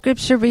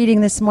Scripture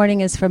reading this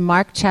morning is from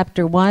Mark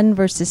chapter 1,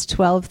 verses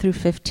 12 through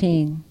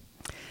 15.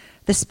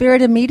 The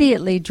Spirit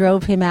immediately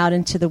drove him out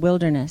into the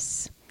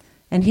wilderness,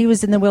 and he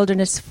was in the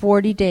wilderness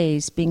 40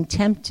 days, being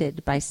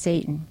tempted by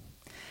Satan.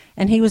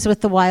 And he was with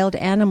the wild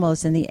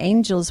animals, and the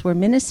angels were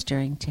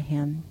ministering to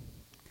him.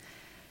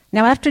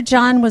 Now after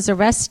John was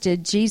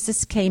arrested,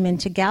 Jesus came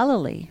into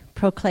Galilee,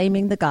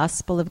 proclaiming the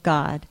gospel of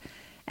God,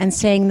 and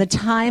saying, "The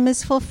time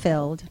is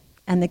fulfilled,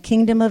 and the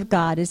kingdom of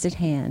God is at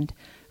hand.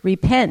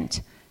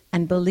 Repent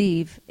and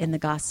believe in the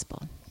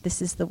gospel."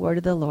 This is the word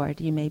of the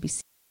Lord. You may be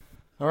seated.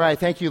 All right,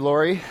 thank you,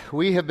 Lori.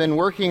 We have been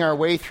working our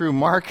way through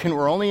Mark, and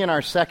we're only in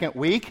our second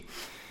week.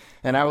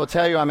 And I will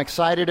tell you, I'm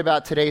excited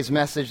about today's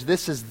message.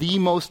 This is the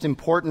most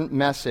important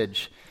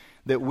message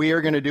that we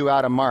are going to do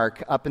out of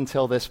Mark up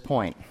until this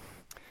point.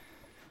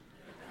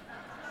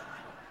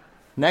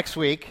 Next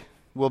week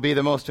will be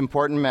the most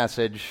important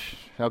message.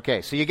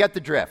 Okay, so you get the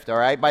drift, all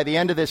right? By the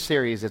end of this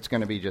series, it's going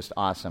to be just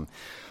awesome.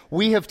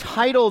 We have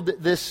titled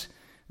this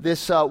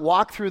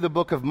walk through the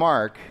book of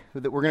Mark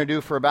that we're going to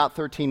do for about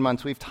 13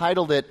 months, we've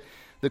titled it,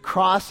 "The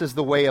Cross is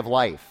the Way of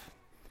Life."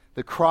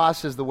 The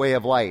cross is the way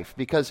of life,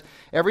 because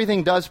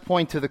everything does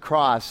point to the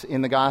cross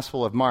in the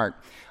Gospel of Mark.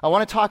 I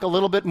want to talk a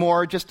little bit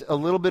more, just a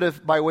little bit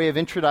of by way of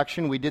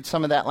introduction. We did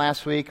some of that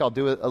last week. I'll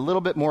do it a little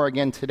bit more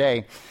again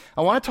today.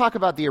 I want to talk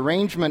about the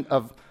arrangement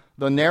of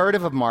the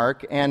narrative of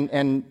Mark, and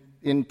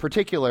in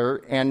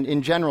particular, and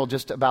in general,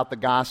 just about the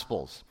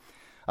Gospels.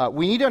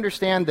 We need to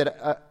understand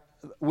that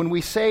when we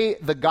say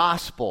the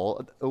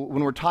Gospel,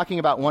 when we're talking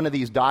about one of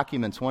these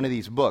documents, one of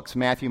these books,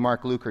 Matthew,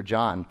 Mark, Luke, or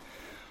John,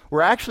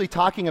 we're actually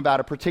talking about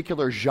a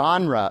particular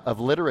genre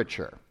of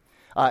literature.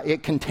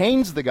 It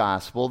contains the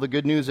gospel, the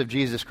good news of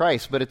Jesus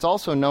Christ, but it's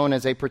also known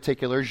as a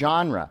particular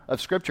genre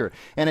of Scripture.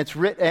 And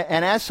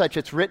as such,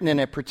 it's written in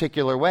a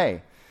particular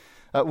way.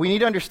 We need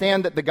to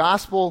understand that the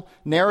gospel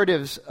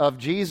narratives of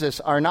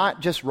Jesus are not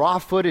just raw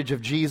footage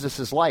of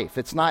Jesus' life.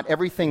 It's not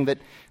everything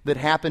that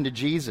happened to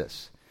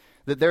Jesus.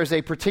 That there's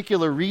a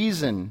particular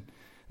reason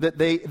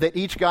that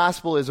each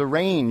gospel is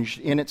arranged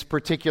in its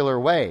particular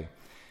way.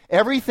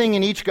 Everything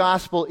in each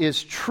gospel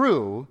is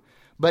true,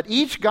 but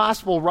each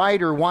gospel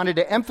writer wanted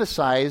to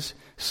emphasize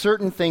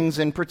certain things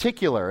in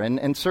particular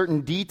and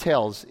certain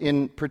details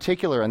in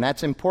particular, and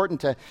that's important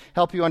to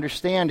help you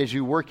understand as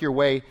you work your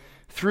way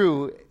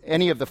through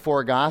any of the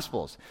four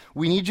gospels.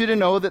 We need you to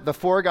know that the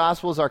four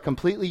gospels are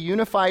completely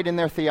unified in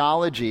their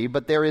theology,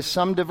 but there is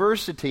some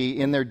diversity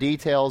in their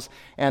details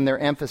and their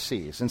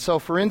emphases. And so,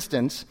 for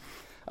instance,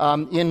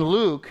 in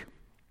Luke,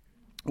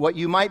 what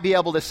you might be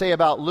able to say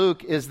about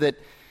Luke is that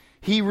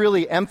he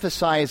really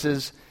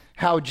emphasizes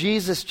how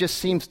Jesus just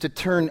seems to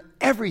turn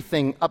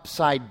everything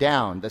upside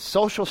down. The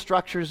social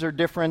structures are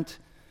different.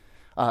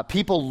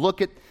 People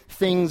look at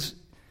things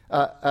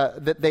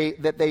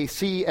that they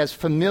see as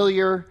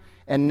familiar,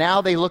 and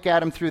now they look at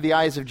them through the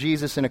eyes of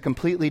Jesus in a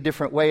completely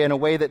different way, in a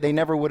way that they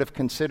never would have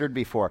considered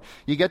before.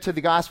 You get to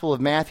the Gospel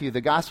of Matthew. The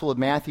Gospel of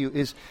Matthew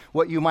is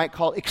what you might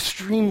call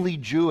extremely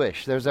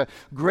Jewish. There's a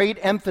great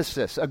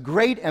emphasis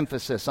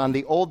on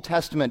the Old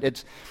Testament.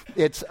 It's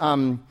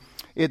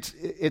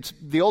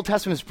the Old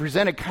Testament is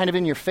presented kind of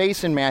in your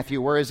face in Matthew,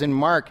 whereas in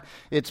Mark,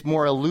 it's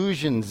more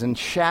allusions and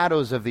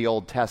shadows of the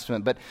Old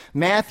Testament. But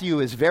Matthew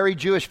is very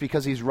Jewish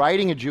because he's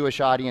writing a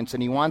Jewish audience,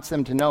 and he wants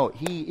them to know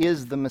he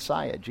is the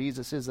Messiah.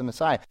 Jesus is the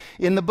Messiah.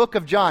 In the book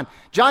of John,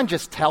 John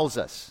just tells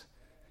us,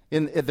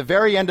 at the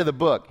very end of the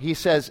book, he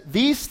says,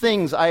 "These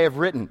things I have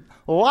written."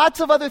 Lots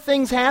of other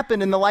things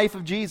happened in the life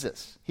of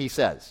Jesus, he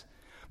says.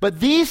 "But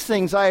these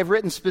things I have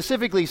written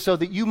specifically so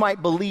that you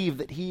might believe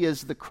that he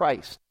is the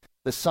Christ,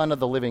 the Son of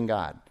the living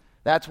God."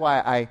 That's why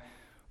I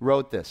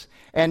wrote this.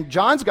 And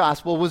John's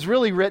gospel was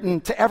really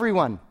written to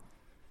everyone,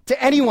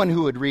 to anyone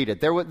who would read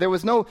it. There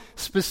was no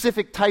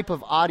specific type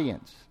of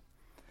audience.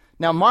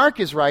 Now, Mark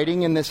is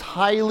writing in this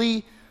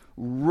highly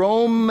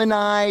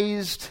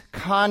Romanized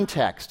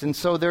context, and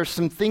so there's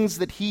some things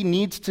that he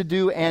needs to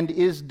do and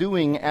is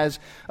doing as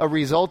a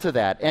result of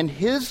that. And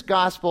his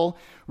gospel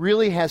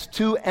really has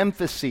two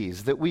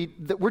emphases that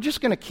we're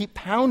just going to keep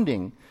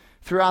pounding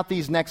throughout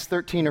these next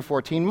 13 or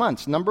 14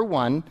 months. Number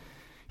one,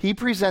 he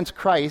presents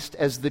Christ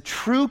as the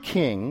true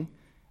King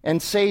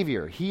and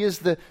Savior. He is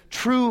the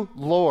true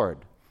Lord.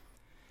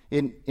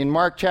 In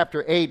Mark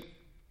chapter 8,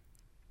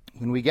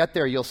 when we get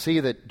there, you'll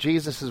see that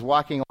Jesus is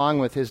walking along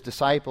with his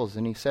disciples,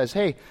 and he says,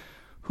 "Hey,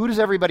 who does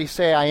everybody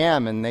say I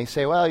am?" And they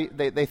say, "Well,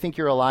 they think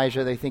you're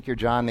Elijah, they think you're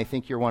John, they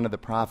think you're one of the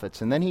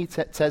prophets." And then he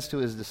says to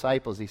his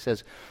disciples, he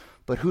says,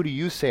 "But who do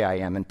you say I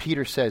am?" And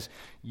Peter says,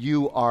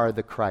 "You are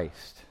the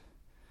Christ."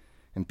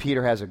 And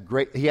Peter has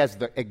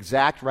the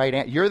exact right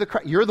answer.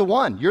 You're the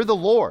one. You're the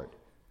Lord.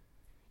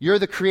 You're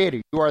the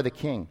Creator. You are the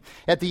King.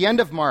 At the end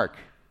of Mark,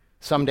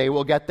 someday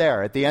we'll get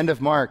there. At the end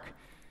of Mark,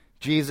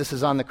 Jesus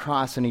is on the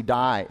cross and he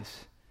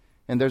dies.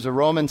 And there's a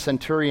Roman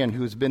centurion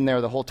who's been there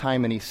the whole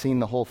time and he's seen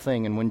the whole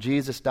thing. And when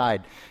Jesus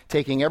died,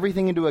 taking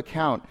everything into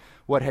account,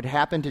 what had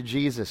happened to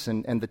Jesus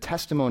and the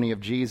testimony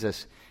of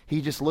Jesus, he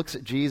just looks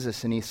at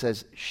Jesus and he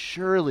says,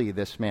 "Surely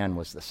this man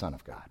was the Son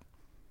of God.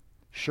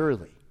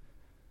 Surely."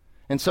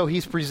 And so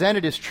he's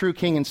presented as true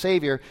king and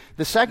savior.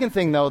 The second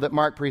thing, though, that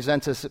Mark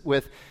presents us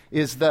with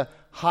is the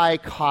high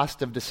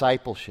cost of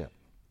discipleship.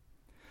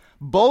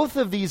 Both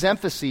of these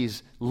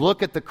emphases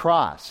look at the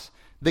cross.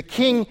 The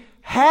king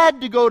had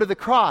to go to the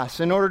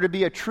cross in order to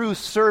be a true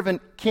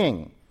servant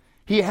king.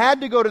 He had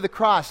to go to the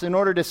cross in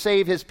order to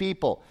save his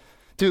people,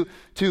 to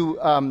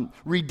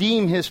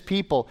redeem his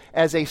people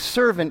as a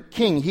servant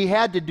king. He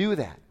had to do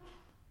that.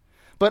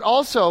 But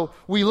also,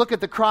 we look at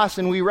the cross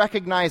and we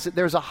recognize that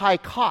there's a high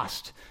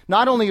cost,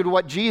 not only to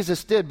what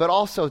Jesus did, but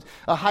also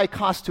a high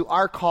cost to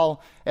our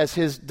call as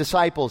his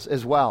disciples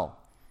as well.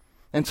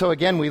 And so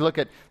again, we look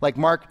at like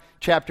Mark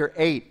chapter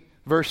 8,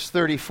 verse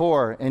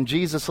 34, and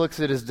Jesus looks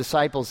at his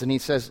disciples and he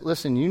says,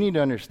 listen, you need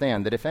to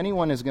understand that if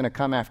anyone is going to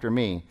come after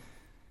me,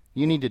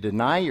 you need to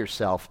deny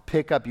yourself,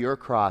 pick up your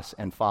cross,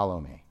 and follow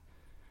me.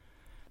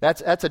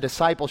 That's a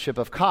discipleship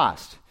of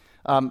cost.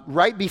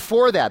 Right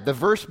before that, the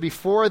verse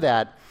before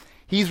that,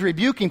 he's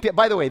rebuking.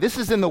 By the way, this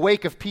is in the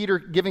wake of Peter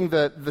giving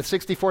the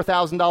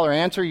 $64,000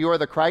 answer, you are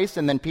the Christ,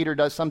 and then Peter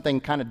does something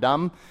kind of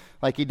dumb,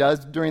 like he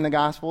does during the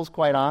Gospels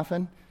quite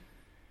often.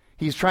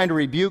 He's trying to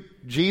rebuke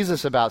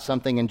Jesus about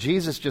something, and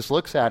Jesus just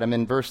looks at him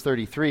in verse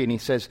 33, and he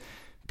says,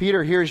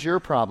 Peter, here's your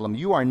problem.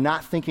 You are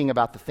not thinking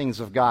about the things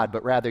of God,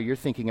 but rather you're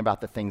thinking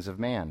about the things of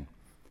man.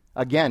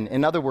 Again,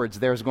 in other words,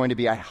 there's going to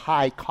be a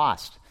high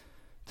cost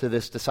to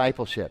this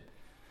discipleship.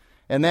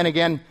 And then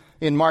again,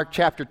 in Mark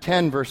chapter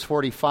 10, verse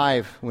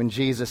 45, when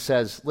Jesus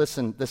says,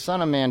 listen, the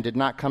Son of Man did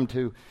not come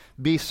to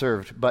be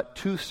served, but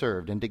to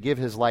serve, and to give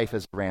his life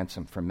as a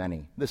ransom for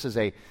many. This is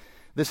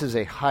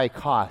a high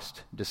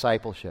cost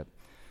discipleship.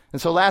 And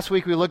so last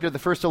week we looked at the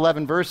first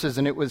 11 verses,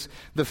 and it was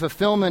the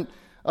fulfillment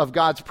of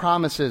God's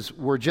promises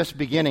were just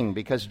beginning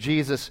because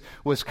Jesus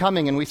was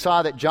coming. And we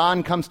saw that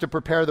John comes to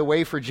prepare the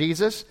way for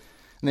Jesus,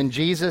 and then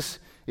Jesus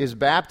is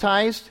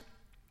baptized,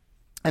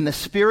 and the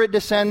Spirit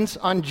descends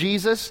on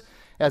Jesus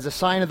as a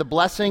sign of the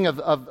blessing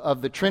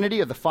of the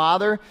Trinity, of the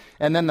Father.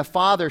 And then the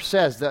Father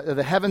says,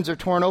 the heavens are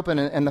torn open,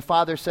 and the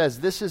Father says,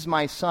 this is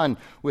my Son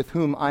with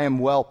whom I am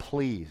well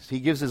pleased. He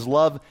gives his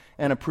love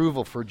and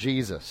approval for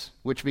Jesus,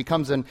 which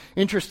becomes an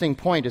interesting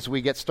point as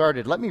we get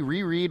started. Let me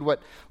reread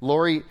what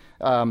Lori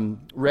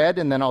read,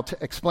 and then I'll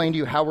explain to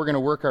you how we're going to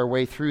work our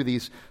way through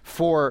these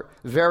 4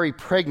 very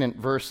pregnant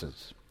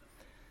verses.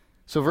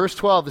 So verse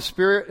 12, the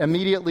Spirit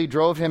immediately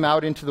drove him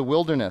out into the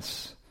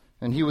wilderness.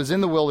 And he was in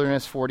the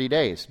wilderness 40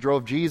 days,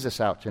 drove Jesus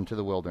out into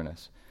the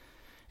wilderness.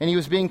 And he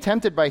was being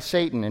tempted by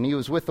Satan, and he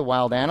was with the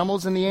wild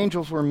animals, and the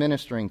angels were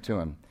ministering to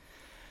him.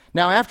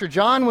 Now after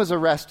John was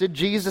arrested,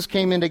 Jesus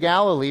came into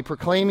Galilee,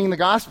 proclaiming the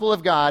gospel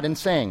of God and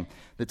saying,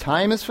 the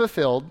time is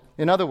fulfilled.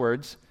 In other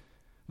words,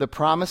 the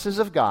promises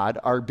of God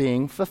are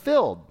being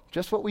fulfilled,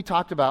 just what we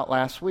talked about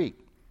last week.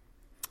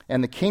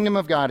 And the kingdom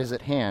of God is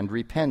at hand.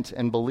 Repent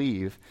and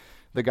believe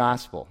the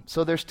gospel.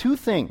 So there's 2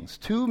 things,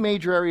 2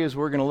 major areas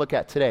we're going to look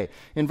at today.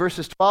 In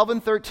verses 12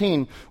 and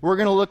 13, we're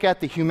going to look at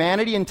the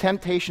humanity and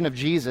temptation of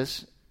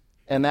Jesus,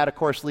 and that, of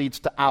course,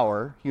 leads to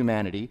our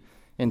humanity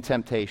and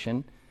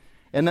temptation.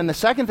 And then the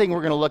second thing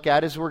we're going to look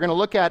at is we're going to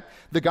look at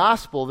the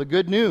gospel, the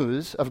good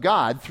news of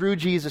God through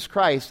Jesus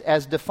Christ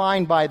as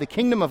defined by the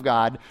kingdom of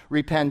God,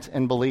 repent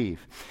and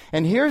believe.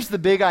 And here's the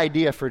big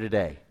idea for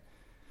today.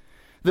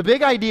 The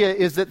big idea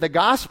is that the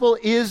gospel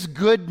is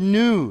good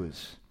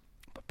news.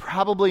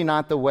 Probably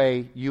not the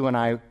way you and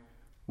I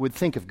would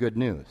think of good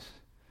news.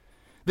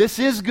 This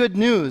is good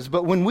news,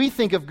 but when we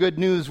think of good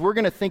news, we're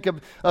going to think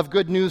of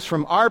good news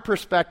from our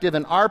perspective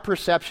and our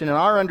perception and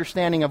our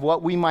understanding of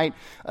what we might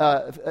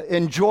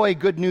enjoy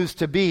good news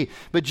to be.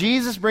 But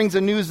Jesus brings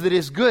a news that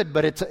is good,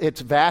 but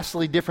it's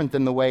vastly different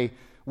than the way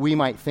we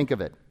might think of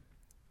it.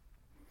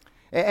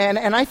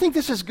 And I think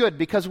this is good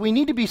because we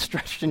need to be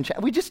stretched and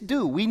challenged. We just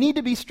do. We need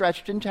to be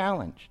stretched and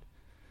challenged.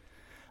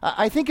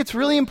 I think it's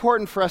really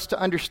important for us to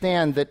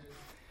understand that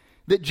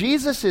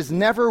Jesus is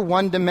never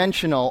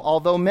one-dimensional,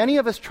 although many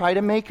of us try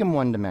to make him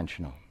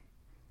one-dimensional.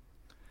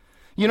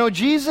 You know,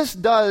 Jesus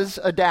does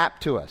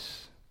adapt to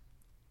us.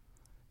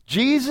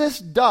 Jesus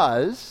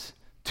does,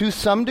 to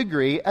some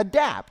degree,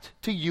 adapt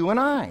to you and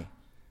I.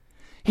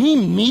 He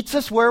meets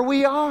us where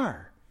we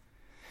are.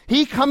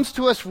 He comes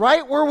to us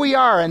right where we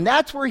are, and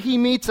that's where he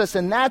meets us,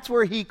 and that's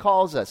where he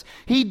calls us.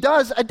 He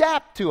does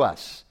adapt to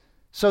us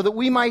so that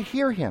we might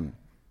hear him.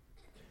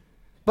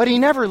 But he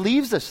never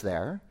leaves us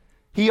there.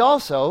 He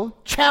also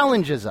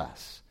challenges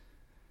us.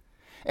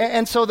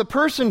 And so the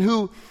person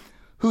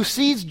who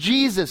sees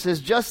Jesus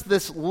as just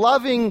this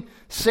loving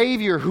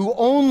Savior who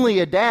only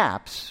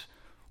adapts,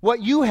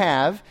 what you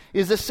have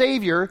is a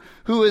Savior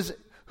who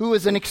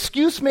is an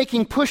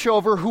excuse-making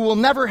pushover who will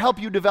never help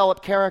you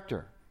develop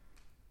character.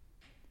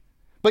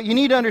 But you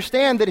need to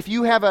understand that if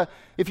you have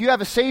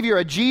a Savior,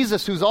 a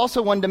Jesus who's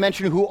also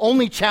one-dimensional, who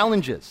only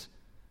challenges,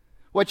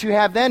 what you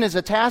have then is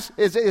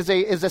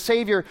a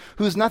Savior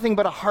who's nothing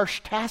but a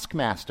harsh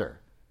taskmaster.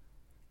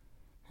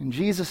 And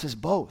Jesus is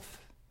both.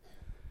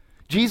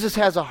 Jesus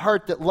has a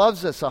heart that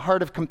loves us, a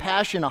heart of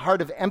compassion, a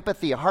heart of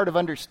empathy, a heart of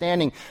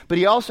understanding. But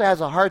he also has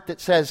a heart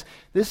that says,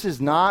 this is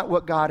not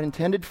what God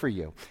intended for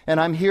you. And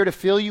I'm here to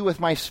fill you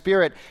with my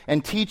Spirit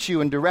and teach you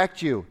and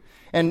direct you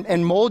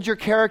and mold your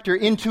character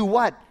into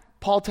what?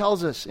 Paul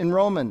tells us in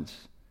Romans.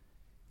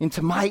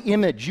 Into my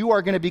image. You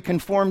are going to be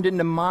conformed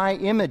into my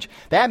image.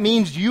 That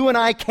means you and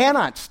I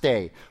cannot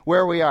stay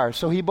where we are.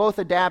 So he both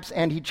adapts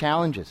and he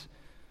challenges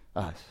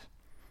us.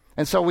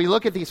 And so we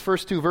look at these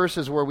first two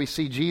verses where we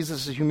see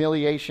Jesus'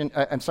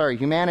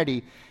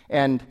 humanity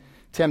and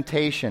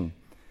temptation.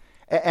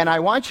 And I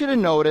want you to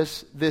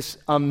notice this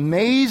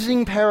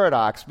amazing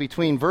paradox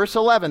between verse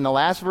 11, the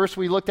last verse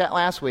we looked at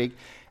last week,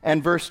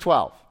 and verse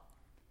 12.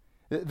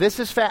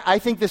 I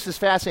think this is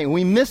fascinating.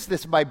 We miss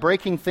this by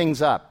breaking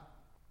things up.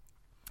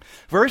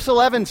 Verse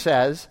 11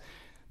 says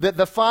that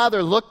the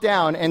Father looked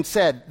down and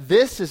said,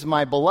 this is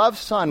my beloved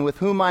Son with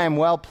whom I am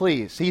well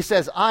pleased. He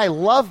says, I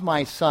love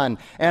my Son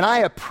and I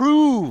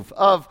approve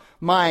of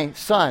my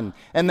Son.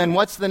 And then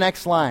what's the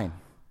next line?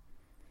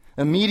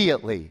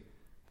 Immediately,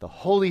 the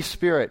Holy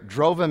Spirit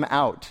drove him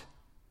out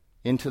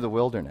into the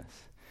wilderness.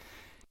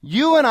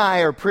 You and I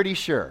are pretty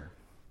sure,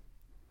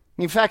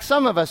 in fact,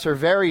 some of us are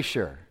very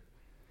sure,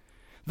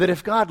 that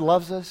if God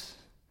loves us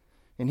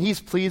and he's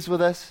pleased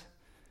with us,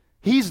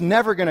 he's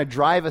never going to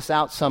drive us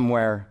out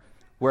somewhere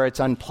where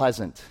it's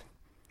unpleasant,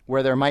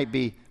 where there might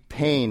be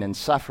pain and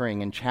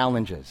suffering and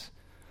challenges.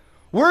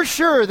 We're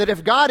sure that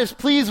if God is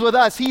pleased with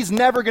us, he's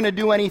never going to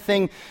do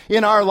anything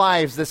in our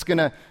lives that's going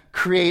to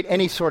create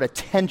any sort of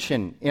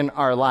tension in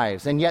our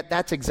lives. And yet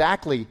that's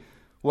exactly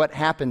what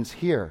happens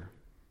here.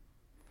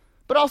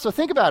 But also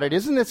think about it.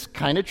 Isn't this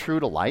kind of true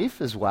to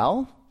life as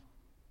well?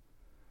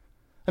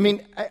 I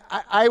mean,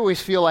 I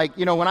always feel like,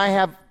 when I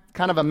have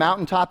kind of a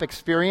mountaintop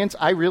experience,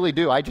 I really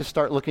do. I just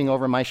start looking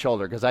over my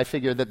shoulder because I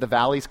figure that the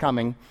valley's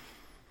coming.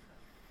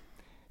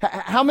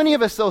 How many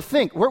of us, though,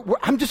 think,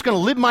 I'm just going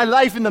to live my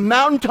life in the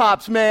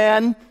mountaintops,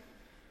 man.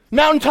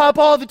 Mountaintop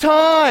all the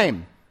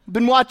time.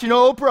 Been watching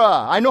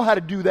Oprah. I know how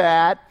to do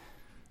that.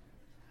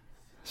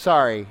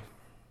 Sorry.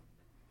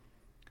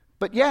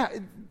 But yeah,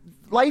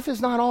 life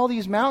is not all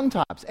these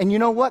mountaintops. And you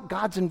know what?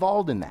 God's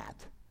involved in that.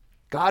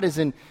 God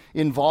is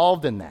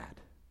involved in that.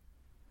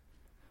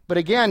 But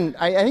again,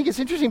 I think it's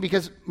interesting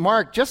because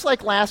Mark, just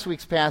like last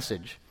week's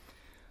passage,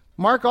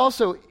 Mark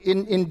also,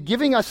 in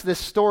giving us this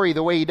story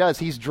the way he does,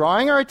 he's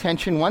drawing our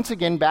attention once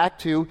again back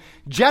to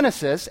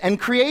Genesis and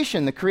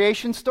creation, the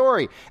creation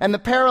story, and the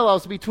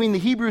parallels between the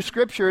Hebrew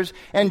Scriptures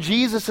and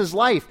Jesus'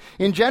 life.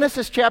 In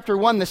Genesis chapter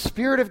 1, the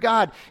Spirit of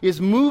God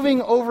is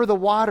moving over the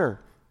water,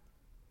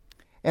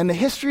 and the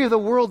history of the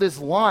world is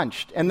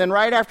launched. And then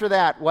right after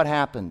that, what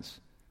happens?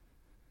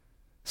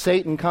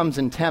 Satan comes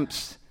and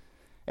tempts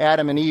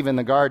Adam and Eve in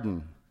the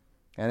garden,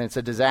 and it's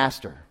a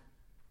disaster.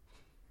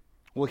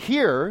 Well,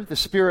 here, the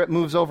Spirit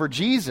moves over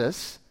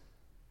Jesus,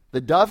 the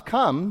dove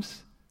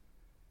comes,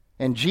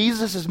 and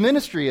Jesus'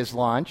 ministry is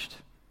launched,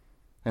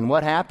 and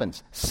what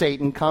happens?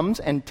 Satan comes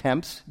and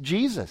tempts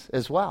Jesus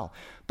as well.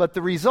 But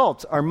the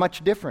results are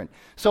much different.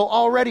 So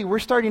already we're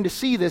starting to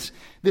see this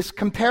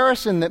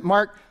comparison that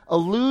Mark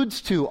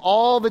alludes to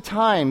all the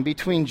time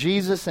between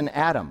Jesus and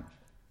Adam.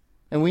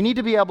 And we need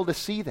to be able to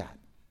see that.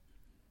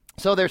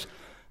 So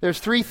there's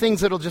three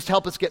things that will just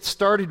help us get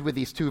started with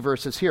these two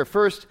verses here.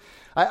 First,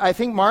 I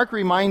think Mark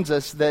reminds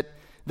us that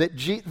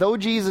though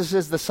Jesus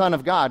is the Son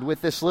of God,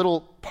 with this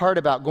little part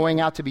about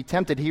going out to be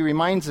tempted, he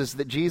reminds us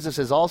that Jesus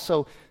is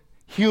also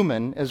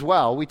human as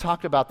well. We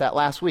talked about that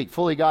last week,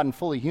 fully God and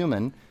fully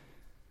human.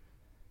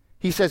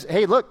 He says,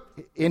 hey,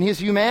 look, in his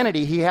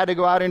humanity, he had to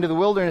go out into the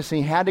wilderness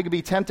and he had to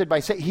be tempted by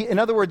Satan. In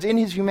other words, in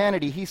his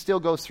humanity, he still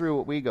goes through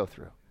what we go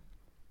through.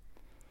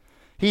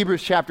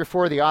 Hebrews chapter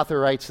 4, the author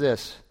writes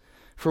this,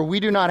 for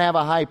we do not have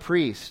a high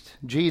priest,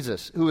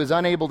 Jesus, who is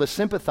unable to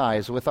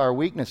sympathize with our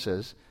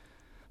weaknesses,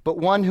 but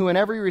one who in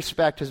every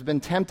respect has been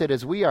tempted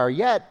as we are,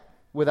 yet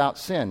without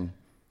sin.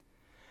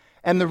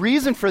 And the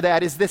reason for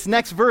that is this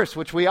next verse,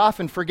 which we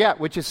often forget,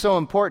 which is so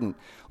important.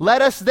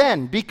 Let us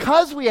then,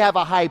 because we have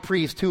a high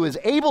priest who is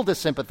able to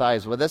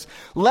sympathize with us,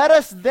 let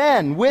us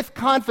then, with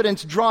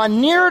confidence, draw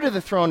near to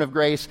the throne of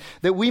grace,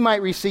 that we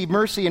might receive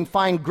mercy and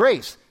find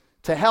grace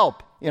to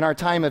help in our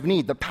time of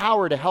need, the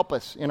power to help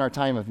us in our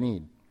time of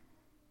need.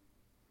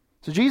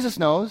 So Jesus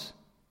knows.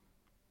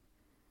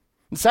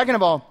 And second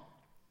of all,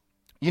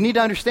 you need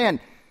to understand,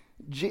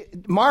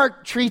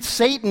 Mark treats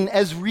Satan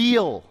as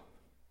real.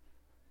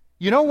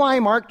 You know why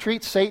Mark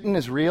treats Satan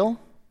as real?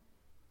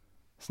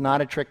 It's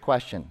not a trick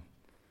question.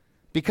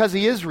 Because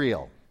he is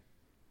real.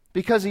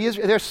 Because he is.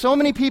 There's so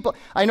many people.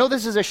 I know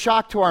this is a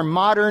shock to our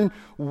modern,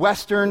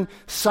 Western,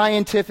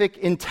 scientific,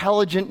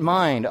 intelligent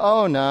mind.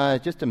 Oh, no,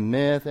 it's just a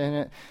myth.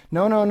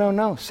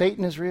 No.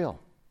 Satan is real.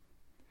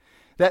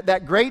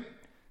 That great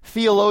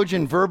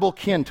theologian Verbal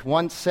Kint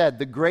once said,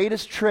 the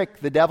greatest trick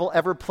the devil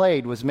ever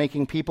played was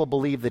making people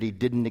believe that he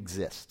didn't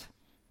exist.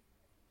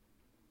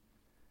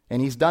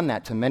 And he's done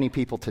that to many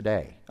people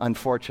today,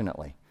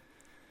 unfortunately.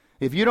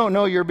 If you don't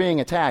know you're being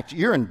attacked,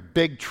 you're in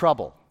big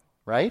trouble,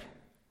 right?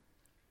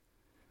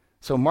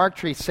 So Mark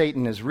treats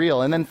Satan as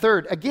real. And then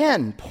third,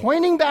 again,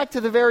 pointing back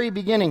to the very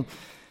beginning,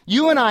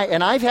 you and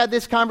I've had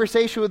this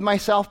conversation with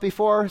myself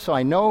before, so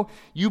I know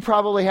you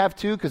probably have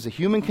too, because the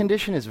human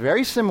condition is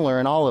very similar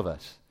in all of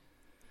us.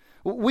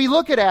 We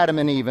look at Adam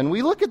and Eve, and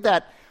we look at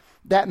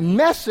that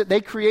mess that they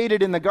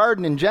created in the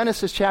garden in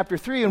Genesis chapter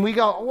 3, and we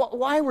go,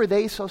 why were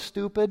they so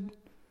stupid?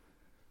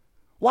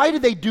 Why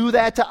did they do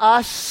that to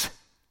us?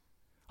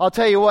 I'll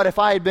tell you what, if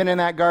I had been in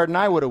that garden,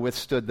 I would have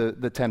withstood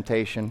the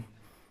temptation.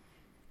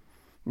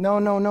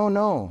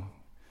 No.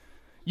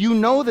 You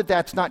know that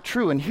that's not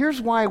true. And here's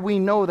why we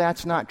know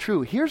that's not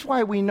true. Here's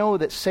why we know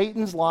that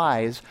Satan's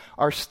lies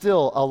are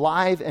still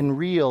alive and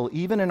real,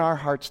 even in our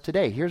hearts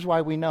today. Here's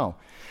why we know.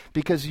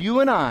 Because you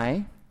and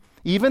I,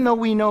 even though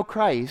we know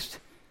Christ,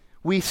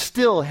 we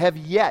still have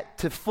yet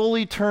to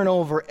fully turn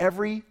over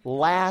every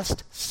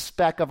last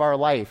speck of our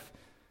life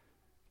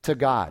to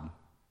God,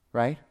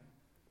 right?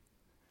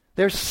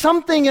 There's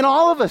something in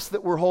all of us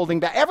that we're holding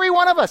back. Every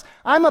one of us.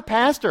 I'm a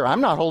pastor.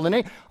 I'm not holding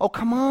it. Oh,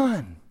 come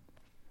on.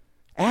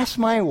 Ask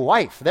my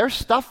wife. There's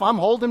stuff I'm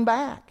holding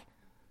back.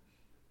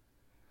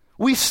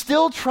 We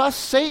still trust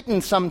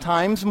Satan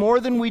sometimes more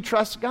than we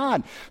trust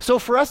God. So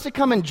for us to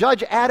come and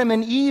judge Adam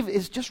and Eve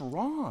is just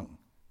wrong.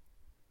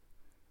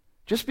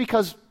 Just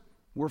because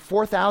we're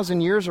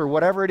 4,000 years or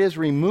whatever it is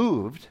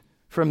removed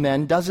from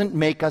then doesn't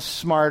make us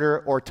smarter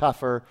or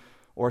tougher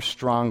or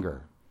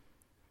stronger.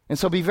 And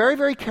so be very,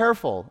 very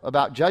careful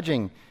about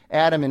judging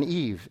Adam and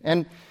Eve.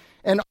 And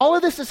all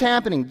of this is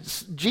happening.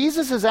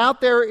 Jesus is out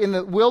there in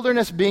the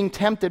wilderness being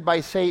tempted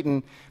by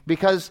Satan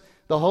because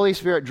the Holy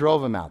Spirit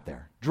drove him out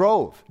there.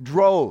 Drove.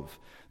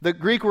 The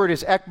Greek word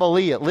is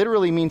ekbali. It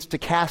literally means to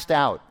cast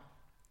out.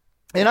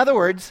 In other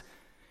words,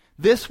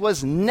 this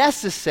was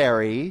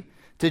necessary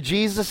to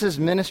Jesus'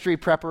 ministry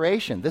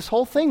preparation. This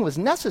whole thing was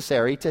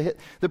necessary to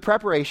the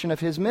preparation of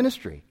his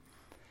ministry.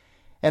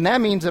 And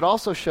that means it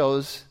also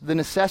shows the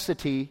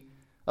necessity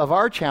of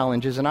our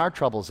challenges and our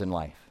troubles in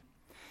life.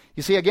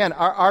 You see, again,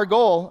 our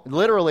goal,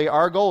 literally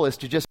our goal, is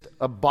to just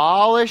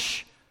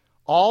abolish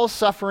all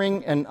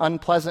suffering and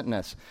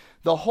unpleasantness.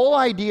 The whole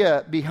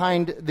idea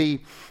behind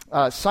the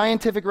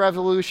scientific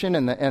revolution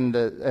and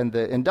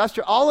the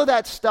industrial, all of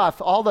that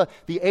stuff, all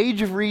the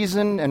age of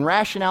reason and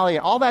rationality,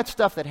 all that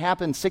stuff that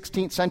happened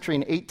 16th century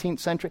and 18th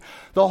century,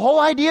 the whole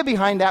idea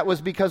behind that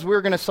was because we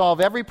were going to solve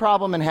every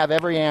problem and have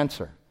every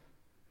answer.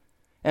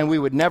 And we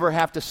would never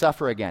have to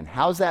suffer again.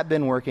 How's that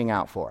been working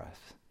out for us?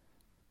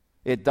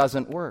 It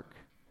doesn't work.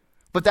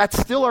 But that's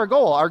still our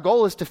goal. Our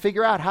goal is to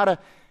figure out how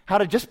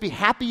to just be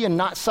happy and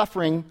not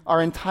suffering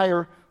our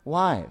entire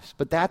lives.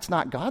 But that's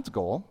not God's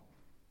goal.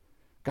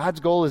 God's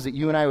goal is that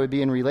you and I would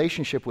be in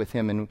relationship with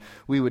him, and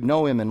we would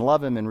know him and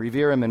love him and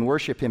revere him and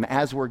worship him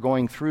as we're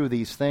going through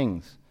these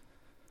things.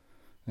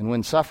 And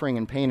when suffering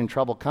and pain and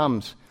trouble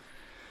comes,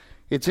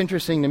 it's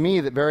interesting to me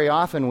that very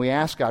often we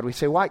ask God, we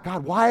say, "Why,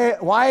 God,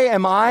 why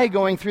am I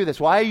going through this?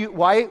 Why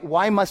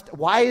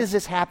is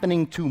this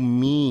happening to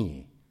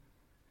me?"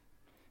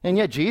 And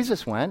yet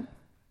Jesus went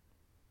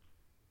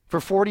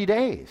for 40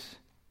 days.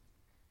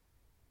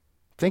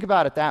 Think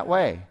about it that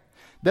way.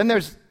 Then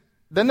there's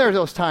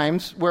those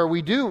times where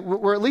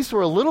where at least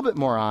we're a little bit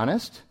more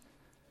honest,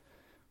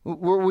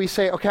 where we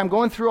say, "Okay, I'm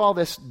going through all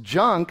this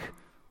junk.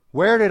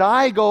 Where did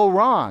I go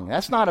wrong?"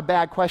 That's not a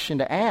bad question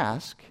to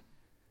ask.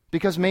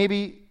 Because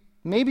maybe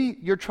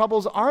your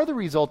troubles are the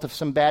result of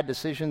some bad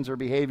decisions or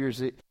behaviors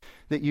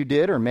that you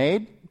did or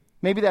made.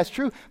 Maybe that's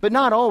true, but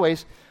not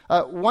always.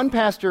 One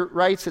pastor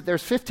writes that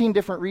there's 15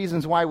 different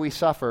reasons why we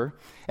suffer,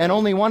 and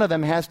only one of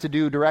them has to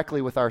do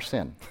directly with our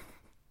sin.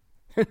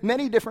 There's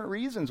many different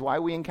reasons why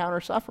we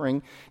encounter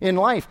suffering in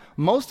life.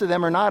 Most of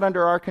them are not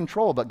under our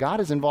control, but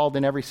God is involved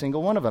in every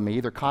single one of them. He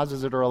either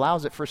causes it or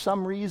allows it for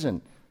some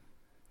reason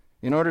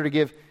in order to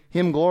give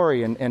him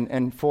glory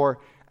and for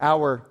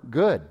our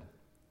good.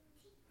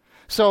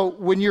 So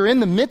when you're in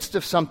the midst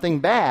of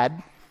something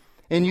bad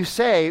and you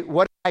say,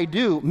 "What did I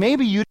do?"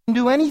 Maybe you didn't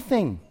do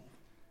anything.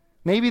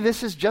 Maybe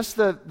this is just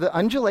the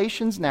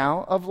undulations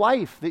now of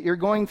life that you're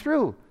going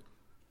through.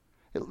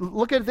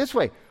 Look at it this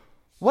way.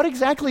 What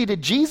exactly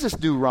did Jesus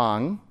do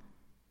wrong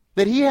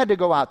that he had to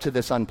go out to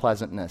this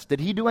unpleasantness? Did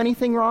he do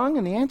anything wrong?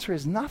 And the answer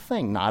is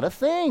nothing. Not a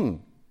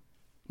thing.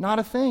 Not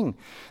a thing.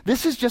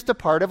 This is just a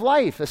part of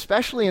life,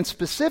 especially and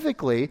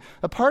specifically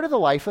a part of the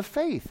life of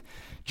faith.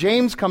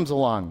 James comes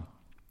along.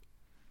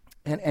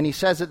 And he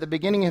says at the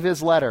beginning of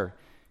his letter,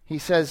 he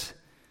says,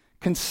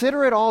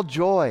 "Consider it all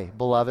joy,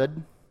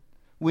 beloved,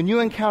 when you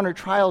encounter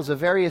trials of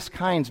various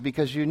kinds,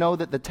 because you know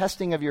that the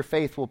testing of your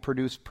faith will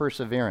produce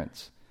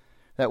perseverance."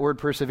 That word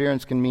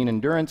perseverance can mean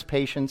endurance,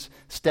 patience,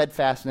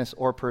 steadfastness,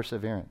 or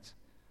perseverance.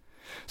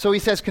 So he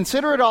says,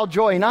 consider it all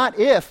joy, not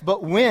if,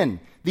 but when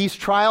these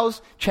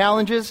trials,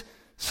 challenges,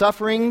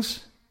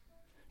 sufferings,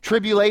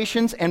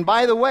 tribulations, and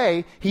by the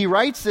way, he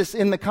writes this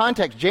in the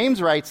context,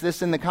 James writes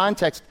this in the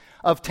context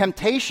of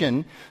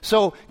temptation.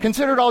 So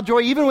consider it all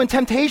joy even when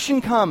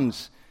temptation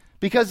comes,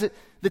 because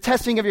the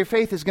testing of your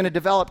faith is going to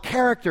develop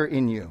character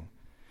in you.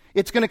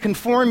 It's going to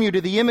conform you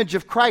to the image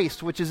of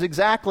Christ, which is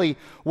exactly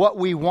what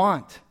we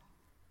want.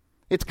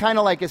 It's kind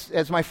of like,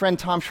 as my friend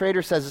Tom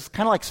Schrader says, it's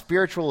kind of like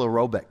spiritual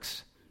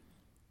aerobics.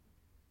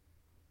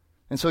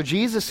 And so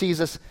Jesus sees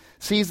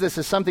this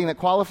as something that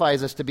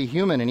qualifies us to be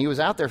human, and he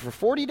was out there for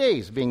 40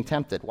 days being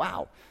tempted.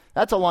 Wow,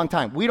 that's a long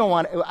time.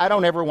 I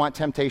don't ever want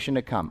temptation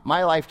to come.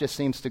 My life just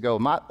seems to go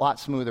a lot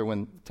smoother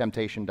when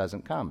temptation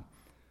doesn't come.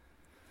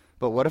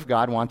 But what if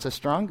God wants us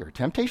stronger?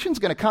 Temptation's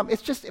going to come.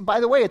 It's just, by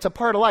the way, it's a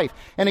part of life.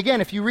 And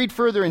again, if you read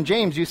further in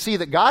James, you see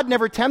that God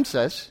never tempts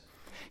us.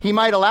 He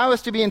might allow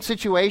us to be in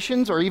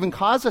situations, or even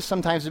cause us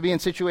sometimes to be in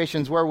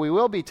situations where we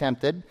will be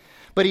tempted,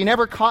 but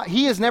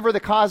he is never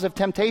the cause of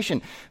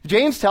temptation.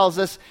 James tells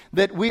us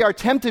that we are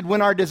tempted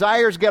when our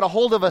desires get a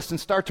hold of us and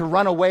start to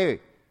run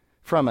away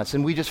from us,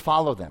 and we just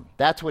follow them.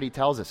 That's what he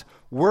tells us.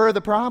 We're the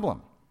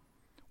problem.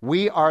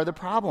 We are the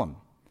problem.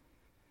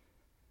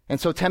 And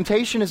so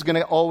temptation is going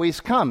to always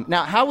come.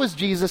 Now, how was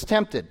Jesus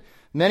tempted?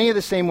 Many of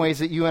the same ways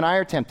that you and I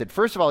are tempted.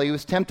 First of all, he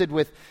was tempted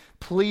with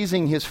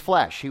pleasing his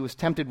flesh. He was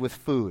tempted with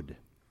food.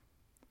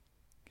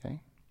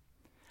 Okay?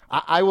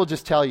 I will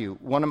just tell you,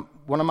 one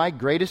of my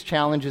greatest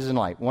challenges in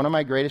life,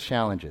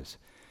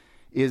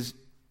 is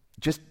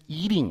just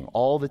eating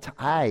all the time.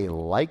 I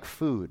like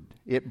food.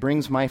 It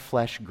brings my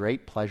flesh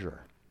great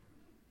pleasure.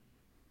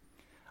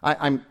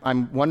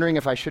 I'm wondering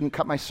if I shouldn't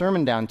cut my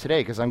sermon down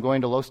today because I'm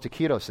going to Los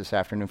Taquitos this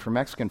afternoon for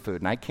Mexican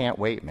food, and I can't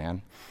wait,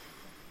 man.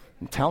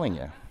 I'm telling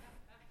you.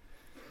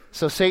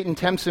 So Satan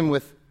tempts him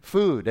with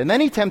food, and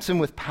then he tempts him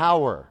with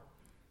power.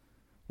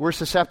 We're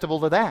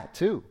susceptible to that,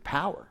 too.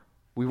 Power.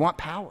 We want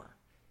power.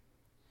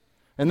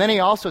 And then he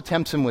also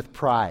tempts him with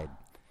pride.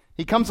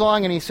 He comes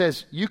along and he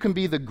says, you can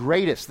be the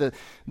greatest,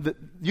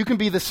 you can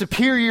be the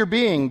superior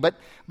being, but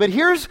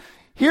here's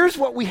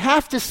what we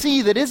have to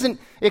see that isn't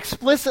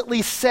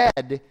explicitly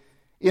said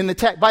in the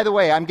text. By the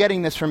way, I'm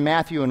getting this from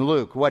Matthew and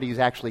Luke, what he's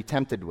actually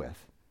tempted with.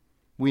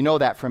 We know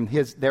that from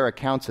their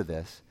accounts of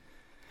this.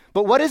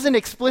 But what isn't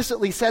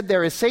explicitly said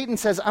there is Satan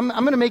says, I'm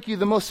going to make you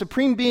the most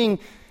supreme being,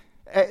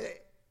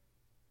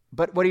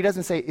 but what he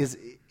doesn't say is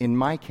in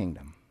my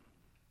kingdom.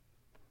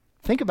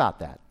 Think about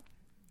that.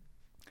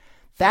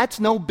 That's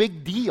no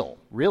big deal,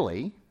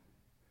 really,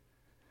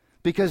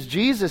 because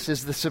Jesus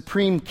is the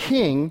supreme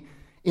king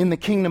in the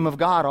kingdom of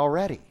God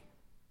already.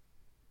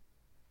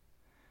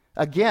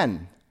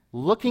 Again,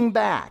 looking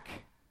back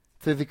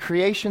to the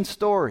creation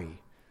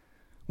story,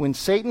 when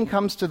Satan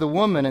comes to the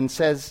woman and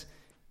says,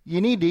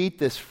 you need to eat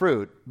this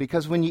fruit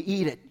because when you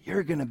eat it,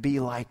 you're going to be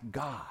like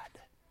God.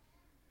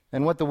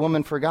 And what the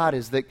woman forgot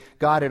is that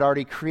God had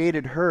already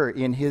created her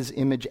in his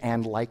image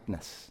and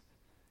likeness.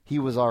 He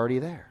was already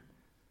there.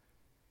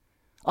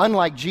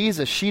 Unlike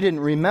Jesus, she didn't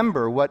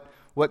remember what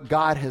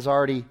God has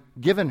already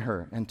given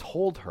her and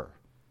told her.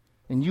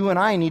 And you and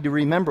I need to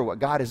remember what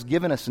God has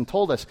given us and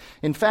told us.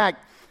 In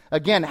fact,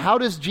 again, how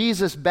does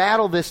Jesus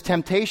battle this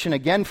temptation?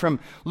 Again, from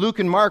Luke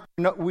and Mark,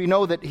 we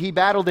know that he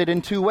battled it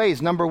in two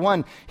ways. Number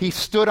one, he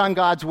stood on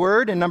God's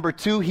word, and number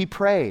two, he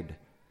prayed.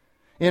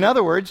 In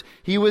other words,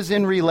 he was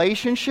in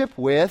relationship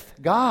with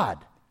God.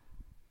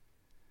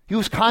 He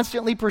was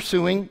constantly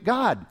pursuing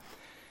God.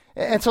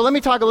 And so let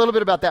me talk a little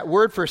bit about that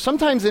word first.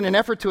 Sometimes in an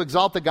effort to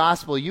exalt the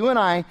gospel, you and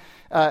I,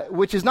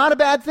 which is not a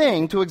bad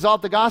thing to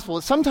exalt the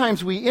gospel,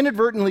 sometimes we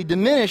inadvertently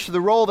diminish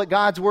the role that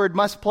God's word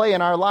must play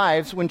in our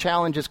lives when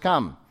challenges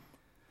come.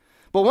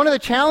 But one of the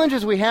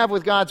challenges we have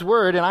with God's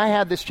word, and I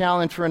had this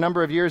challenge for a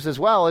number of years as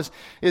well, is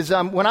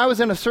when I was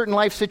in a certain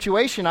life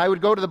situation, I would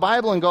go to the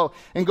Bible and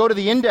go to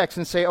the index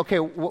and say, okay,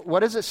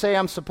 what does it say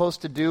I'm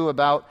supposed to do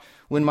about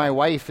when my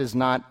wife is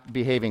not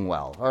behaving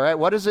well? All right,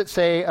 what does it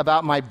say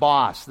about my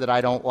boss that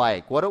I don't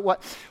like?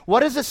 What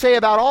does it say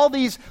about all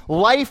these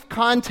life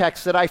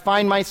contexts that I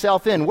find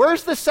myself in?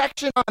 Where's the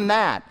section on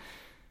that?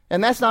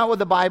 And that's not what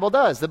the Bible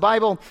does. The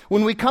Bible,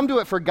 when we come to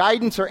it for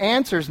guidance or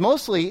answers,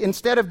 mostly,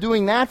 instead of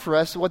doing that for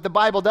us, what the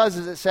Bible does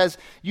is it says,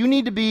 you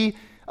need to be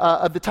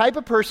the type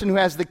of person who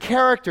has the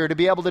character to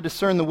be able to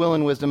discern the will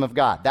and wisdom of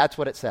God. That's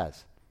what it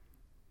says.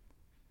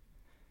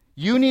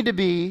 You need to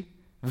be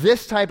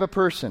this type of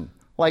person,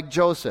 like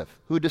Joseph,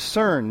 who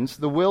discerns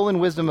the will and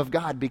wisdom of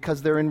God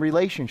because they're in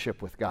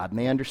relationship with God and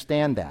they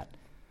understand that.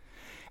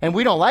 And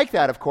we don't like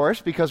that, of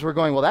course, because we're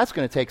going, well, that's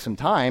going to take some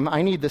time.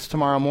 I need this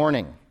tomorrow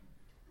morning.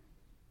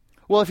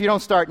 Well, if you don't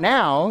start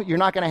now, you're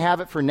not going to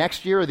have it for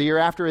next year or the year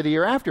after or the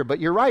year after.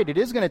 But you're right, it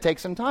is going to take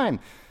some time.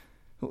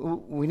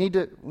 We need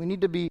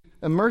to be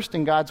immersed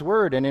in God's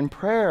word and in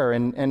prayer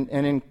and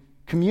in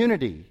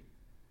community.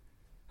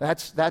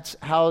 That's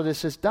how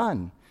this is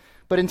done.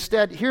 But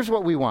instead, here's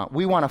what we want.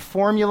 We want a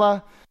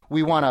formula,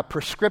 we want a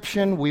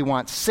prescription, we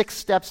want 6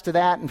 steps to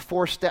that and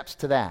 4 steps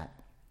to that.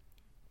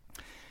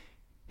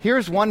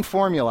 Here's one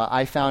formula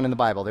I found in the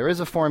Bible. There is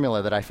a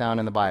formula that I found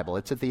in the Bible.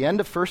 It's at the end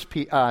of 1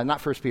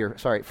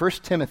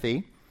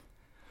 Timothy,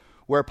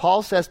 where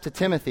Paul says to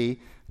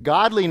Timothy,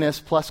 godliness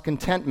plus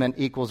contentment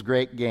equals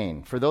great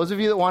gain. For those of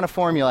you that want a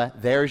formula,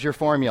 there's your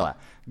formula.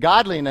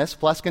 Godliness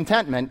plus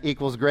contentment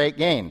equals great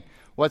gain.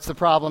 What's the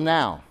problem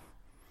now?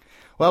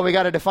 Well, we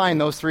got to define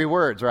those 3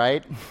 words,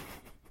 right?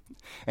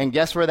 And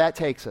guess where that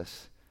takes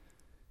us?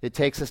 It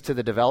takes us to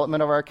the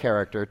development of our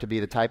character to be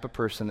the type of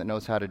person that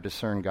knows how to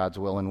discern God's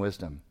will and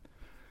wisdom.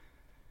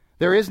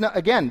 There's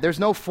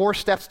no 4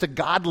 steps to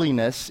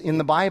godliness in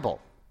the Bible.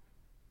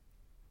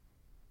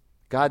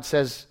 God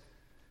says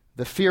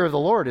the fear of the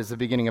Lord is the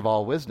beginning of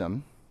all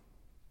wisdom.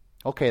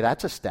 Okay,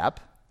 that's a step.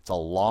 It's a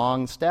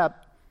long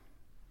step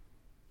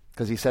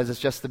because he says it's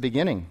just the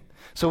beginning.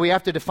 So we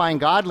have to define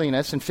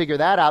godliness and figure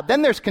that out.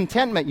 Then there's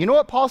contentment. You know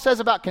what Paul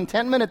says about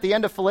contentment at the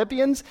end of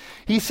Philippians?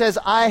 He says,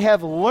 I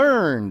have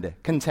learned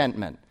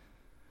contentment.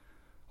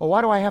 Well,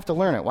 why do I have to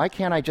learn it? Why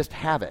can't I just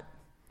have it?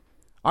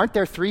 Aren't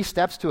there 3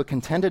 steps to a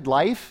contented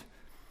life?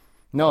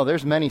 No,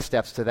 there's many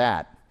steps to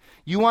that.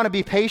 You want to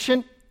be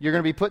patient? You're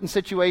going to be put in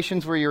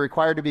situations where you're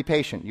required to be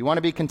patient. You want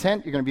to be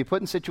content? You're going to be put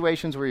in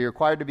situations where you're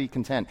required to be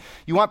content.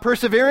 You want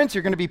perseverance?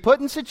 You're going to be put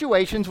in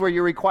situations where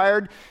you're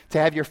required to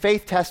have your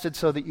faith tested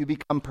so that you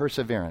become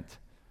perseverant.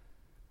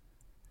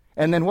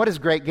 And then what does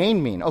great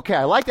gain mean? Okay,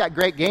 I like that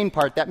great gain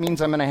part. That means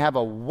I'm going to have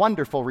a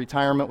wonderful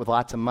retirement with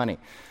lots of money.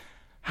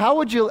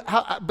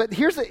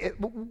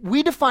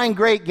 We define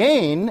great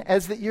gain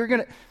as that you're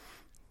going to,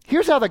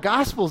 here's how the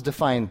Gospels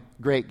define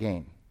great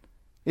gain.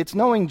 It's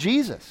knowing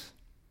Jesus.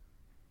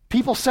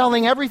 People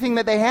selling everything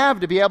that they have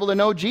to be able to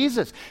know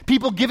Jesus.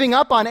 People giving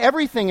up on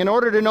everything in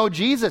order to know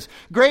Jesus.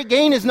 Great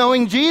gain is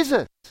knowing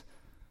Jesus.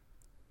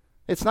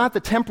 It's not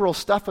the temporal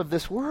stuff of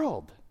this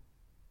world.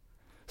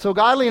 So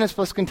godliness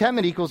plus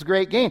contentment equals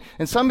great gain.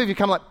 And some of you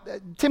come like,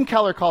 Tim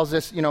Keller calls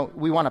this,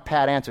 we want a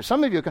pat answer.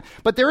 Some of you,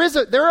 but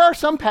there are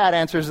some pat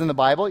answers in the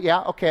Bible.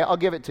 Yeah, okay, I'll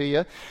give it to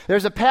you.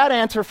 There's a pat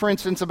answer, for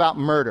instance, about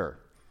murder.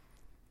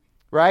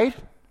 Right?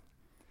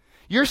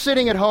 You're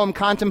sitting at home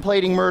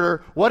contemplating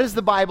murder. What does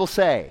the Bible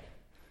say?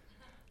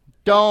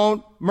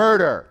 Don't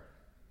murder.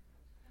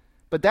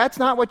 But that's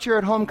not what you're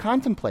at home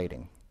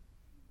contemplating,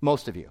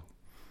 most of you.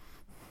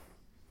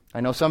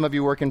 I know some of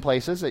you work in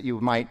places that you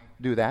might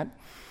do that.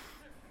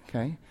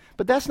 Okay?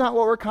 But that's not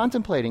what we're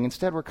contemplating.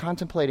 Instead, we're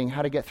contemplating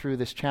how to get through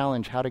this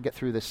challenge, how to get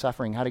through this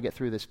suffering, how to get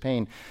through this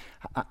pain.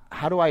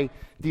 How do I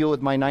deal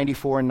with my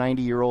 94 and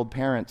 90-year-old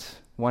parents?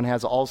 One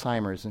has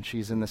Alzheimer's, and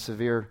she's in the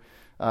severe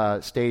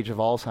stage of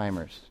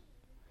Alzheimer's.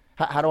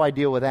 How do I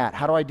deal with that?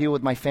 How do I deal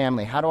with my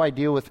family? How do I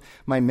deal with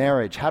my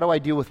marriage? How do I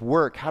deal with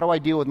work? How do I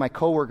deal with my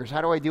coworkers?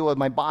 How do I deal with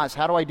my boss?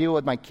 How do I deal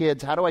with my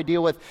kids? How do I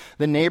deal with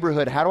the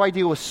neighborhood? How do I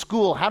deal with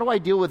school? How do I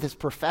deal with this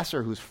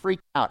professor who's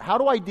freaked out? How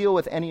do I deal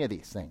with any of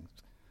these things?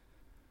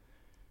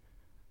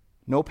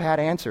 No pat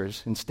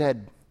answers.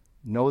 Instead,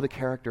 know the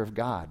character of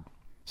God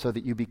so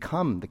that you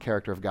become the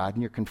character of God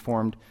and you're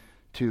conformed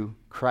to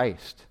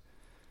Christ.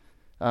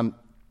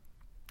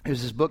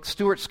 There's this book,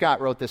 Stuart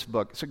Scott wrote this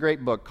book. It's a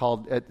great book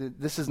called,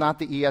 this is not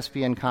the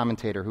ESPN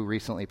commentator who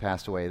recently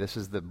passed away. This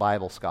is the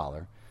Bible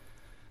scholar.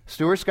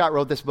 Stuart Scott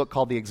wrote this book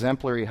called The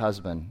Exemplary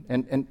Husband.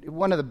 And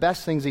one of the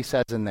best things he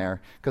says in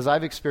there, because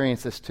I've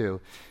experienced this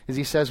too, is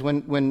he says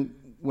when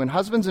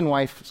husbands and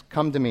wives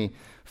come to me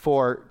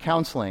for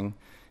counseling,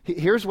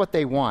 here's what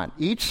they want.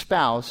 Each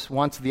spouse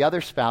wants the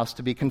other spouse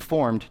to be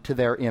conformed to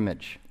their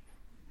image.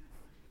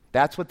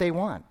 That's what they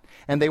want.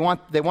 And they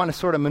want to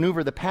sort of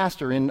maneuver the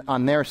pastor in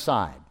on their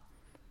side.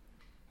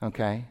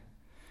 Okay?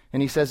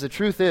 And he says the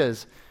truth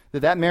is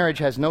that marriage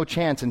has no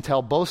chance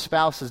until both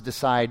spouses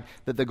decide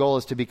that the goal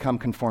is to become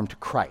conformed to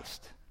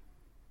Christ.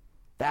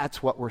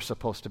 That's what we're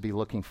supposed to be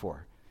looking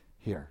for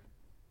here.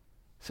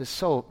 This is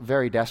so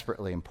very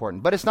desperately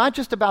important. But it's not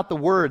just about the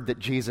word that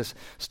Jesus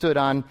stood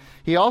on.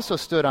 He also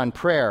stood on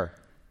prayer.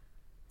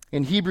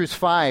 In Hebrews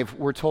 5,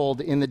 we're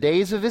told, in the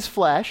days of his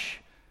flesh,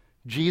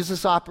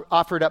 Jesus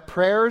offered up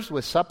prayers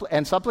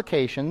and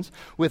supplications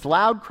with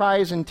loud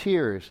cries and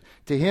tears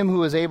to him who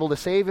was able to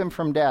save him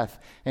from death,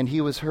 and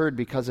he was heard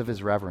because of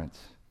his reverence.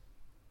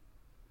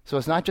 So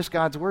it's not just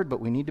God's word, but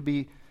we need to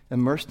be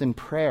immersed in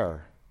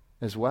prayer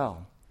as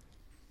well.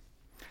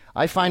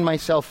 I find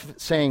myself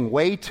saying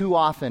way too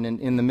often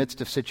in the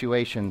midst of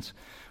situations,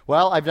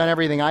 well, I've done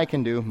everything I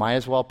can do, might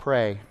as well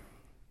pray.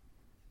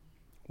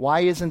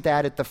 Why isn't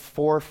that at the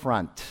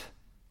forefront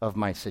of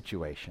my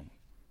situation?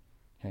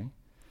 Okay?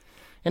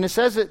 And it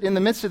says that in the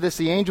midst of this,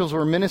 the angels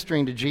were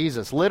ministering to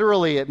Jesus.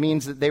 Literally, it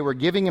means that they were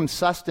giving him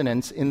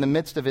sustenance in the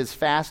midst of his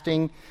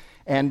fasting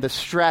and the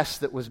stress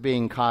that was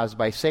being caused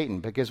by Satan.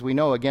 Because we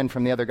know, again,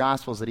 from the other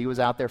Gospels that he was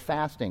out there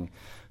fasting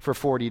for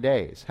 40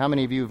 days. How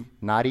many of you have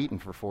not eaten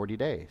for 40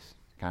 days?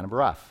 Kind of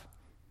rough.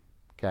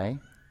 Okay?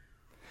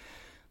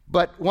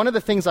 But one of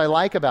the things I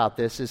like about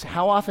this is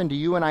how often do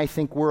you and I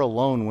think we're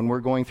alone when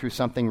we're going through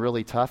something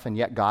really tough and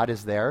yet God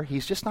is there?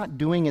 He's just not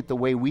doing it the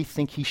way we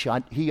think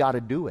he ought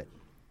to do it.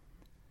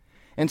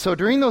 And so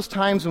during those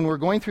times when we're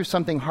going through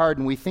something hard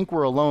and we think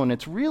we're alone,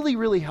 it's really,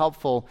 really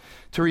helpful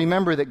to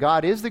remember that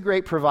God is the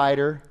great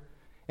provider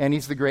and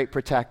he's the great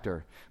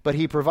protector. But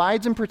he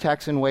provides and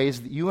protects in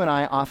ways that you and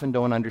I often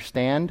don't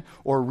understand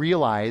or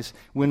realize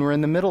when we're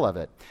in the middle of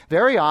it.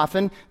 Very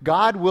often,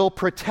 God will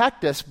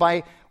protect us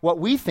by what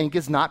we think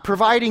is not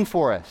providing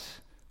for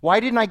us. Why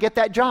didn't I get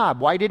that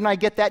job? Why didn't I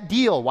get that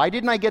deal? Why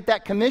didn't I get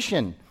that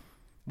commission?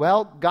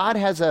 Well, God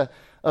has a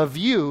of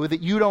you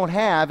that you don't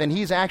have, and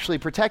he's actually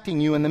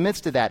protecting you in the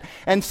midst of that.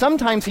 And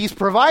sometimes he's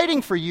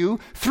providing for you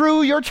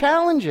through your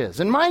challenges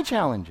and my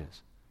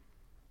challenges.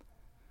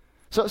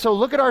 So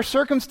look at our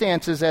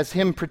circumstances as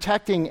him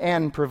protecting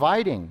and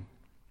providing.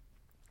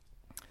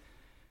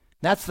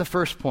 That's the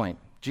first point.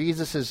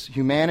 Jesus'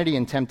 humanity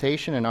and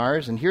temptation and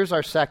ours. And here's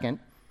our second.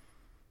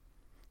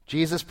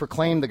 Jesus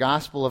proclaimed the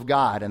gospel of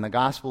God, and the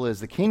gospel is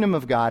the kingdom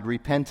of God,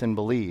 repent and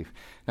believe.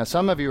 Now,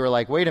 some of you are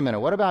like, wait a minute,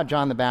 what about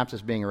John the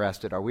Baptist being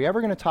arrested? Are we ever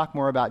going to talk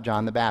more about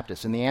John the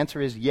Baptist? And the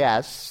answer is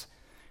yes.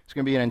 It's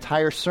going to be an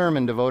entire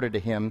sermon devoted to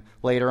him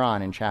later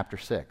on in chapter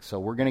 6. So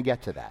we're going to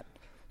get to that.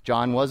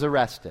 John was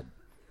arrested.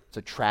 It's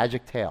a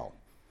tragic tale.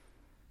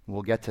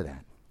 We'll get to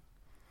that.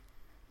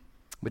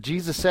 But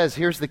Jesus says,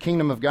 here's the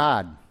kingdom of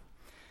God.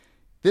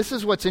 This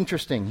is what's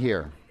interesting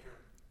here.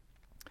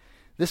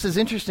 This is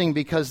interesting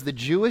because the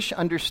Jewish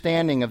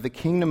understanding of the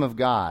kingdom of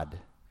God,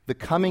 the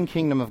coming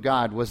kingdom of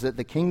God, was that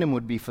the kingdom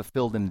would be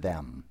fulfilled in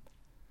them.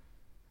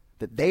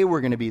 That they were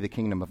going to be the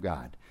kingdom of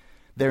God.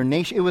 Their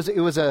nation, it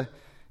was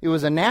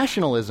a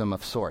nationalism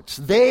of sorts.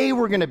 They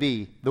were going to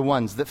be the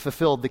ones that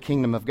fulfilled the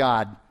kingdom of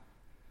God.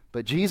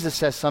 But Jesus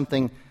says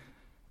something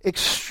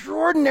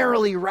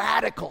extraordinarily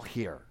radical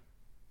here.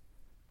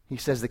 He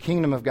says, the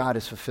kingdom of God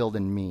is fulfilled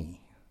in me.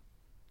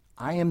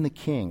 I am the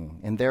king,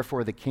 and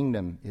therefore the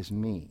kingdom is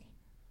me.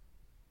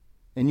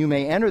 And you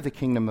may enter the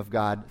kingdom of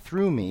God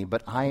through me,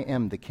 but I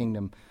am the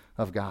kingdom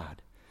of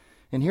God.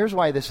 And here's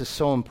why this is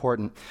so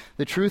important.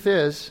 The truth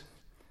is,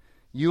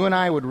 you and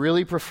I would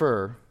really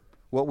prefer,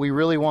 what we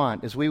really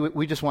want is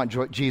we just want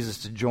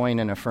Jesus to join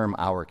and affirm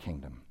our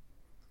kingdom.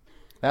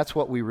 That's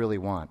what we really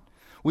want.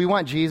 We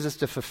want Jesus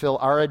to fulfill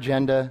our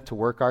agenda, to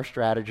work our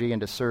strategy, and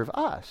to serve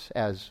us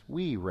as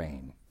we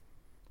reign.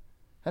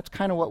 That's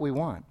kind of what we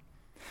want.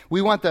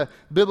 We want the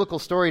biblical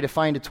story to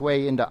find its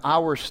way into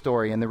our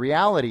story, and the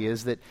reality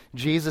is that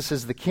Jesus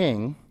is the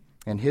king,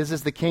 and his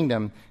is the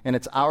kingdom, and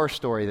it's our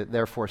story that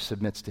therefore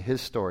submits to his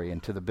story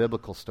and to the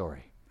biblical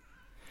story.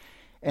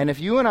 And if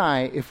you and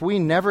I, if we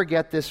never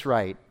get this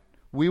right,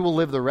 we will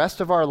live the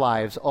rest of our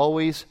lives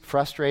always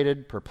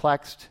frustrated,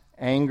 perplexed,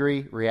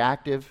 angry,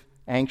 reactive,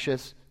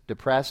 anxious,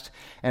 depressed,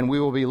 and we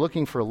will be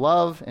looking for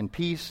love and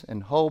peace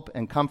and hope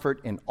and comfort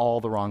in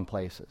all the wrong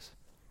places.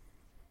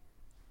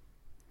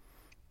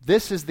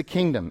 This is the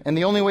kingdom. And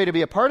the only way to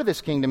be a part of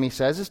this kingdom, he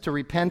says, is to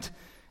repent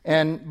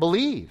and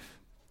believe,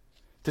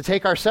 to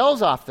take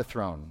ourselves off the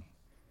throne.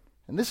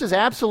 And this is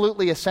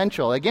absolutely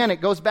essential. Again, it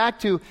goes back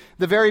to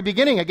the very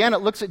beginning. Again,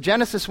 it looks at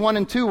Genesis 1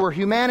 and 2, where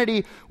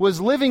humanity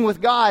was living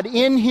with God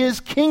in his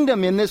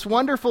kingdom, in this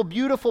wonderful,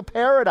 beautiful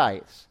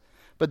paradise.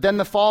 But then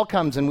the fall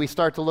comes and we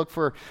start to look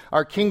for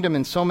our kingdom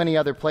in so many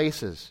other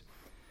places.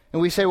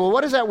 And we say, well,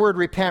 what does that word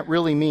repent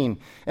really mean?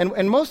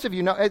 And most of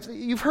you know,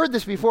 you've heard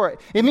this before.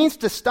 It means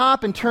to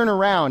stop and turn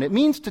around. It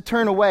means to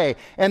turn away.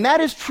 And that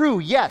is true,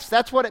 yes,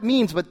 that's what it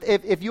means. But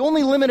if you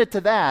only limit it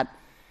to that,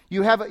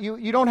 you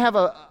don't have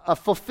a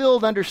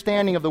fulfilled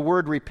understanding of the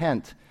word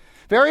repent.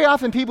 Very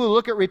often people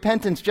look at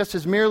repentance just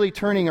as merely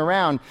turning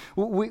around.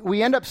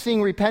 We end up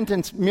seeing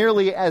repentance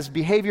merely as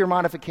behavior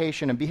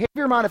modification. And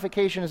behavior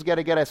modification is going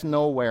to get us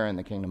nowhere in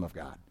the kingdom of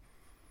God.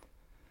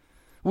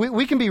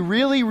 We can be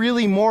really,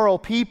 really moral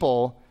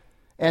people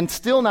and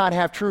still not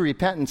have true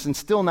repentance and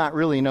still not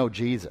really know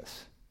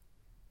Jesus.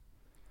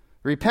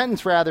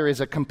 Repentance, rather,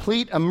 is a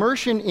complete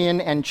immersion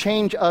in and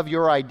change of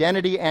your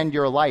identity and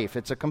your life.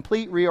 It's a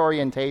complete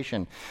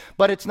reorientation.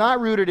 But it's not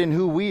rooted in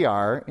who we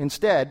are.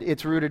 Instead,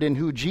 it's rooted in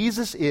who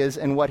Jesus is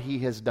and what he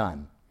has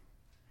done.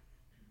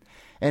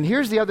 And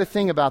here's the other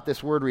thing about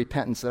this word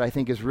repentance that I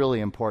think is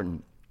really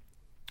important.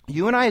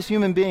 You and I as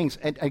human beings,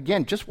 and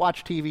again, just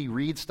watch TV,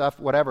 read stuff,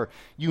 whatever.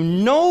 You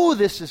know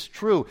this is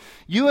true.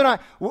 You and I,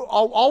 we're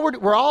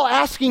all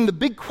asking the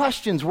big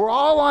questions. We're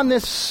all on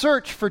this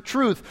search for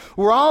truth.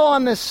 We're all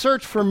on this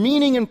search for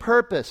meaning and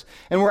purpose.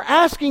 And we're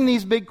asking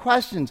these big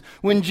questions.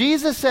 When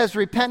Jesus says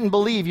repent and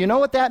believe, you know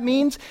what that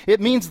means?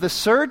 It means the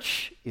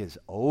search is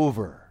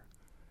over.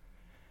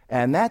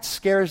 And that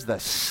scares the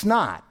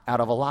snot out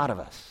of a lot of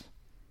us.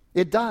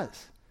 It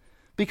does.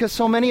 Because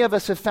so many of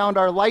us have found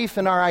our life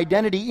and our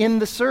identity in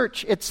the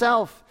search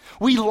itself.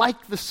 We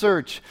like the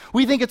search.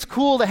 We think it's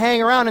cool to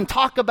hang around and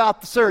talk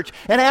about the search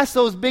and ask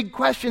those big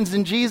questions.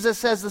 And Jesus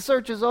says, the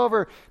search is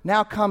over.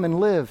 Now come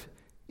and live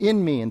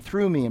in me and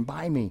through me and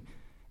by me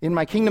in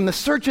my kingdom. The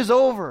search is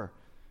over.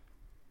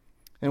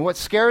 And what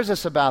scares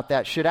us about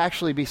that should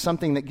actually be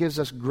something that gives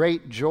us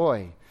great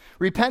joy.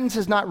 Repentance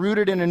is not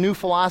rooted in a new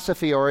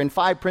philosophy or in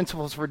 5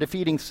 principles for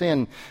defeating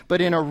sin, but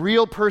in a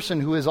real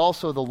person who is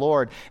also the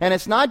Lord. And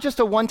it's not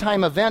just a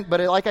one-time event, but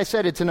like I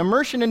said, it's an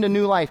immersion into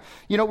new life.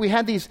 You know, we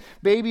had these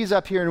babies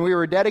up here and we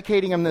were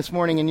dedicating them this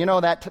morning, and you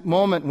know that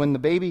moment when the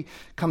baby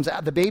comes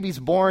out, the baby's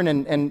born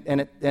and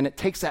it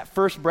takes that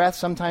first breath.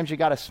 Sometimes you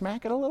got to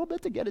smack it a little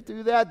bit to get it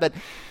through that, but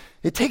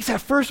it takes that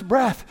first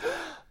breath.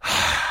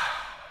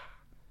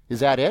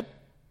 Is that it?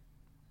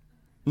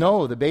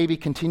 No, the baby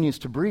continues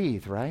to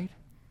breathe, right?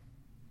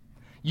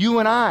 You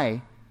and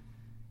I,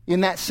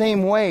 in that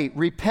same way,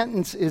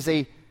 repentance is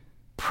a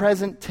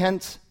present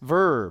tense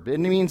verb. It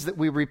means that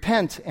we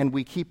repent and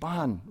we keep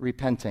on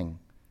repenting.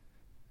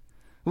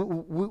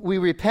 We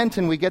repent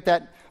and we get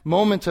that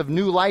moment of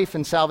new life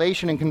and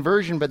salvation and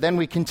conversion, but then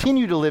we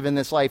continue to live in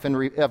this life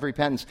of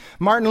repentance.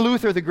 Martin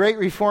Luther, the great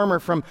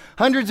reformer from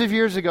hundreds of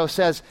years ago,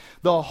 says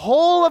the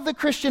whole of the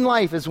Christian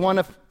life is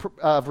one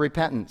of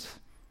repentance.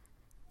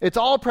 It's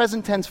all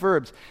present tense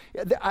verbs.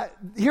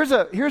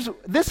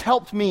 This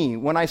helped me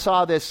when I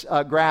saw this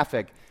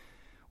graphic.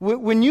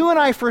 When you and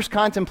I first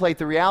contemplate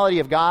the reality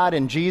of God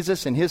and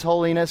Jesus and His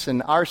holiness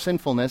and our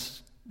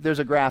sinfulness, there's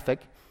a graphic.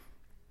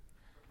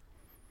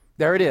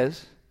 There it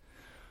is.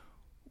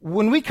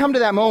 When we come to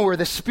that moment where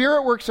the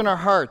Spirit works in our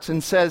hearts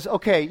and says,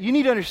 okay, you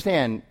need to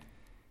understand,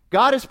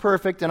 God is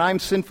perfect and I'm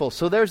sinful.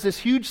 So there's this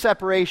huge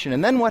separation.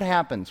 And then what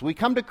happens? We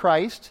come to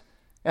Christ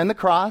and the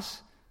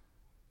cross,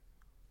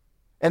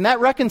 and that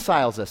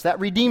reconciles us, that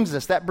redeems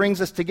us, that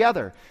brings us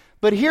together.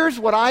 But here's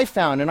what I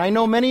found, and I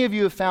know many of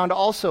you have found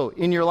also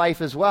in your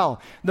life as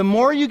well. The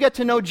more you get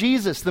to know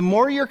Jesus, the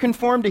more you're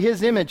conformed to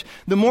His image,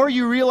 the more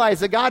you realize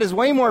that God is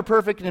way more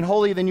perfect and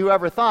holy than you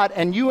ever thought,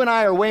 and you and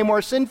I are way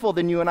more sinful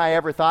than you and I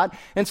ever thought,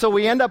 and so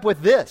we end up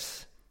with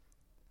this.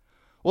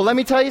 Well, let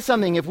me tell you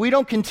something. If we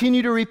don't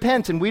continue to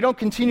repent and we don't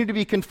continue to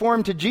be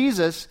conformed to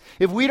Jesus,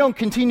 if we don't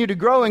continue to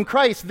grow in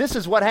Christ, this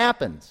is what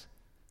happens.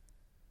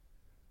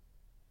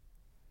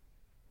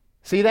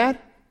 See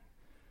that?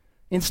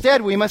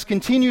 Instead, we must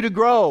continue to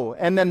grow,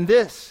 and then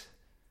this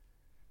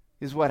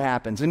is what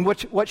happens. And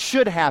what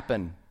should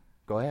happen?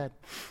 Go ahead.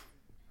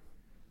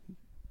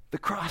 The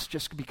cross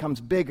just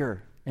becomes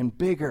bigger and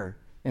bigger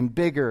and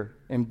bigger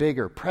and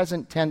bigger.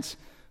 Present tense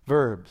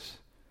verbs.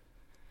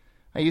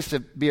 I used to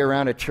be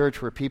around a church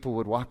where people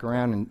would walk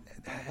around and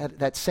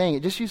that saying,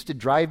 it just used to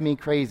drive me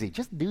crazy.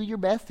 Just do your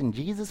best and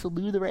Jesus will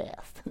do the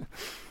rest.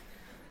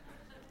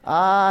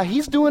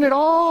 He's doing it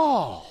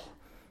all.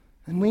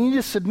 And we need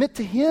to submit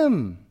to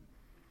Him.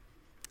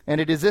 And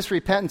it is this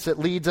repentance that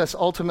leads us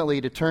ultimately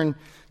to turn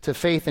to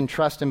faith and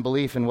trust and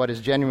belief in what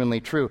is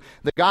genuinely true.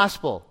 The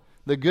gospel,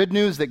 the good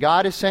news that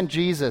God has sent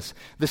Jesus,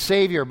 the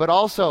Savior, but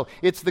also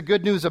it's the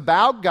good news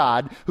about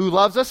God who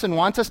loves us and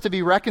wants us to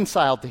be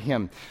reconciled to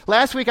Him.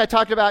 Last week I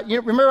talked about,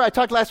 remember I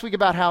talked last week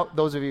about how,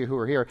 those of you who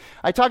were here,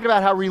 I talked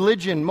about how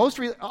religion,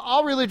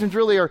 all religions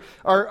really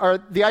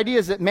are the idea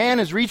is that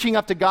man is reaching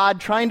up to God,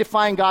 trying to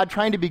find God,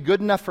 trying to be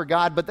good enough for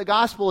God, but the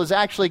gospel is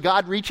actually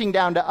God reaching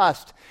down to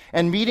us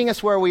and meeting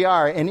us where we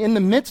are. And in the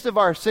midst of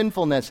our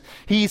sinfulness,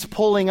 He's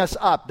pulling us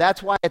up.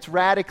 That's why it's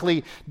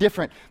radically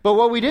different. But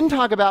what we didn't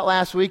talk about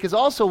last week is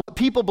also what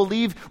people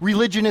believe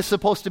religion is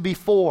supposed to be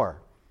for.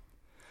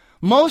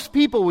 Most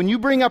people, when you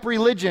bring up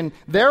religion,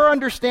 their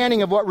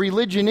understanding of what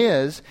religion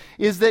is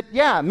that,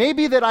 yeah,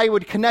 maybe that I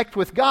would connect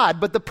with God,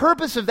 but the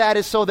purpose of that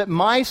is so that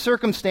my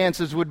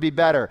circumstances would be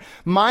better,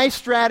 my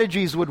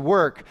strategies would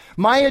work,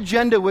 my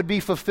agenda would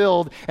be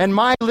fulfilled, and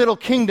my little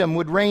kingdom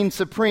would reign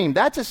supreme.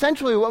 That's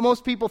essentially what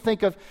most people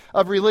think of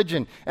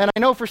religion. And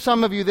I know for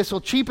some of you this will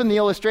cheapen the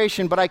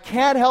illustration, but I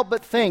can't help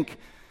but think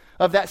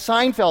of that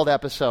Seinfeld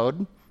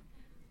episode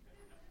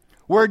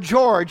where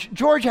George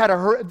had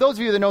those of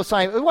you that know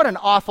Seinfeld, what an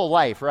awful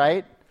life,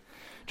 right?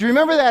 Do you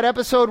remember that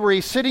episode where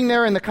he's sitting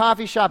there in the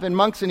coffee shop in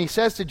Monks and he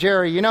says to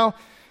Jerry, you know,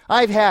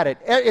 I've had it.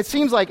 It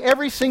seems like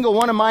every single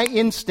one of my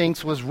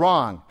instincts was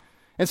wrong.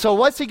 And so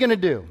what's he going to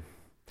do?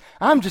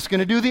 I'm just going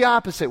to do the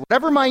opposite.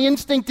 Whatever my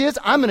instinct is,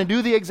 I'm going to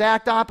do the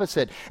exact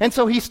opposite. And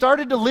so he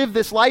started to live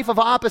this life of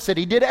opposite.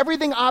 He did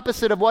everything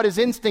opposite of what his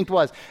instinct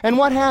was. And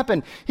what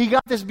happened? He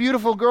got this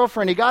beautiful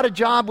girlfriend. He got a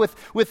job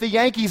with the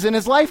Yankees, and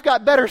his life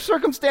got better.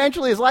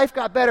 Circumstantially, his life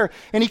got better.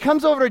 And he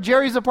comes over to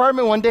Jerry's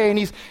apartment one day,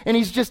 and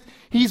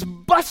he's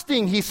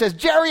busting. He says,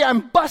 Jerry,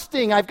 I'm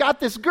busting. I've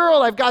got this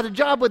girl. I've got a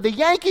job with the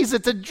Yankees.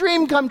 It's a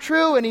dream come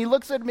true. And he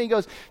looks at me and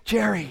goes,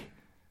 Jerry,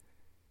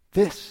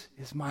 this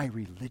is my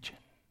religion.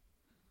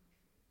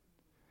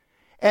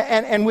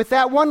 And with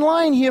that one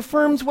line, he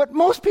affirms what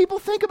most people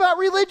think about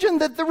religion,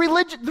 that the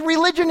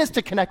religion is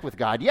to connect with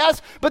God.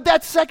 Yes, but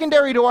that's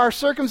secondary to our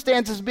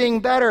circumstances being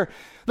better.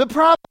 The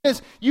problem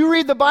is, you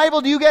read the Bible,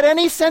 do you get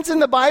any sense in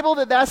the Bible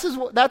that that's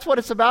what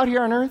it's about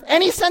here on earth?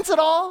 Any sense at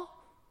all?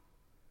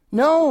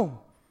 No.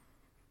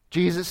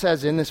 Jesus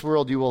says, in this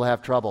world you will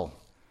have trouble.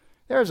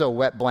 There's a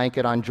wet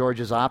blanket on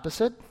George's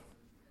opposite.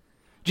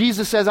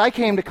 Jesus says, I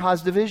came to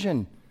cause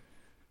division.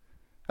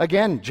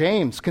 Again,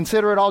 James,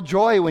 consider it all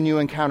joy when you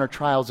encounter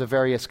trials of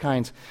various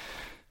kinds.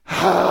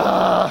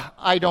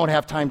 I don't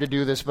have time to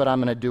do this, but I'm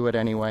going to do it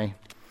anyway.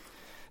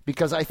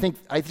 Because I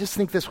just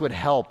think this would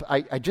help.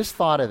 I just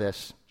thought of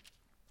this.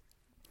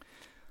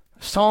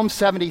 Psalm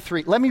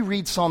 73. Let me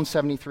read Psalm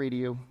 73 to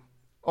you.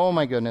 Oh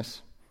my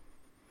goodness.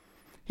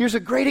 Here's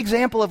a great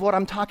example of what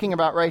I'm talking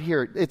about right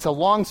here. It's a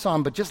long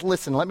psalm, but just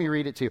listen. Let me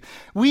read it to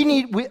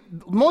you.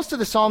 Most of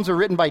the psalms are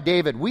written by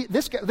David.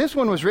 This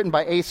one was written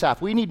by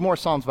Asaph. We need more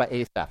psalms by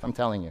Asaph, I'm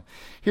telling you.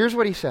 Here's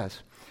what he says.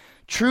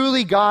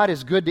 Truly God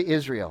is good to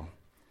Israel,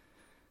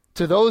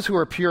 to those who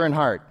are pure in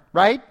heart.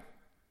 Right?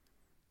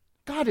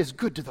 God is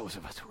good to those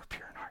of us who are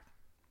pure in heart.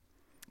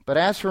 But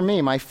as for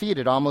me, my feet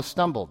had almost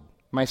stumbled.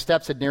 My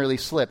steps had nearly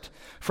slipped,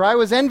 for I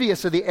was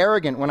envious of the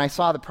arrogant when I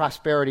saw the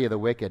prosperity of the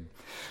wicked.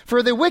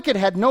 For the wicked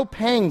had no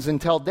pangs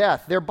until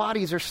death. Their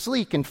bodies are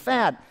sleek and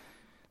fat.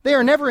 They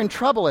are never in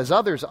trouble as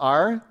others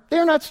are. They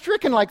are not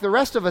stricken like the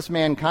rest of us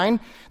mankind.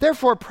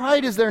 Therefore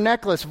pride is their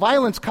necklace.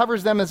 Violence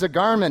covers them as a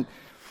garment.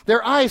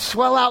 Their eyes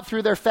swell out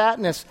through their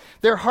fatness.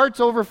 Their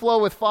hearts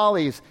overflow with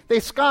follies. They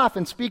scoff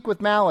and speak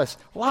with malice.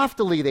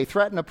 Loftily they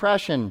threaten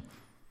oppression.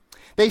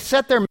 They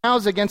set their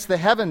mouths against the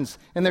heavens,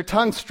 and their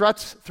tongue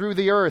struts through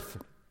the earth.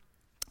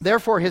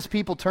 Therefore his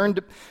people turn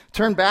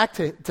back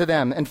to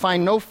them and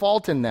find no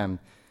fault in them.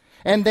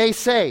 And they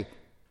say,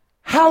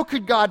 how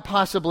could God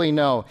possibly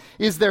know?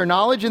 Is there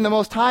knowledge in the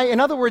Most High? In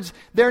other words,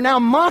 they're now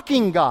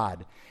mocking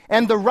God.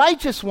 And the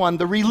righteous one,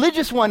 the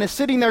religious one, is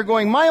sitting there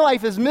going, my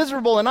life is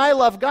miserable and I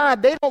love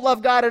God. They don't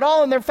love God at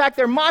all. And in fact,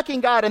 they're mocking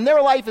God and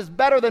their life is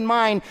better than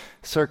mine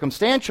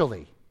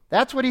circumstantially.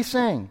 That's what he's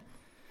saying.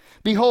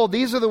 Behold,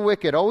 these are the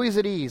wicked, always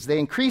at ease. They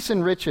increase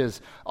in riches.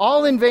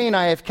 All in vain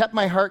I have kept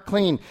my heart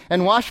clean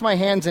and washed my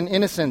hands in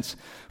innocence.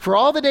 For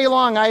all the day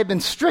long I have been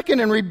stricken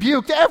and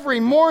rebuked every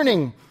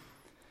morning.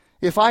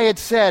 If I had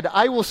said,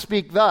 I will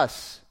speak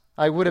thus,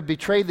 I would have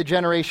betrayed the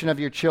generation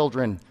of your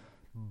children.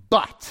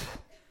 But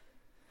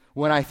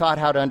when I thought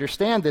how to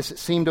understand this, it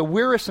seemed a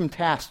wearisome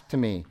task to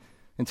me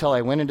until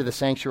I went into the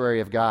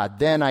sanctuary of God.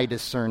 Then I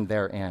discerned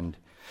their end.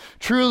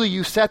 Truly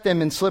you set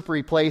them in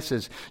slippery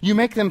places. You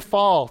make them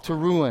fall to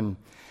ruin.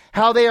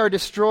 How they are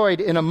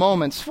destroyed in a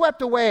moment,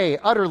 swept away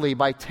utterly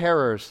by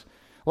terrors.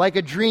 Like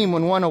a dream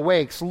when one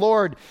awakes.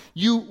 Lord,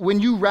 when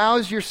you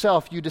rouse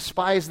yourself, you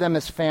despise them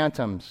as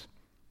phantoms.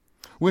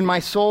 When my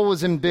soul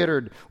was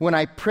embittered, when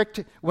I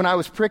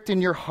was pricked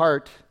in your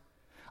heart,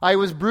 I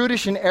was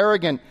brutish and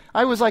arrogant.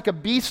 I was like a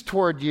beast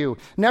toward you.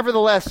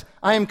 Nevertheless,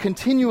 I am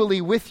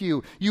continually with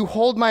you. You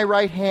hold my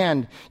right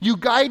hand. You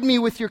guide me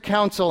with your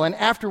counsel, and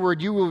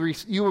afterward you will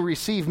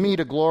receive me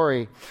to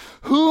glory.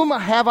 Whom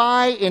have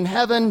I in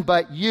heaven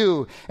but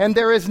you? And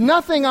there is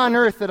nothing on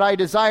earth that I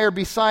desire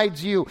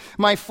besides you.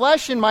 My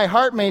flesh and my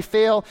heart may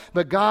fail,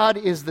 but God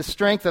is the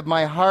strength of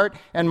my heart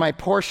and my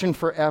portion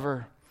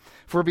forever.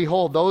 For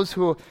behold, those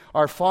who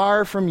are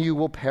far from you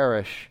will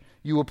perish.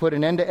 You will put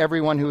an end to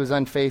everyone who is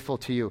unfaithful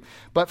to you.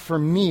 But for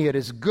me it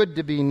is good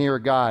to be near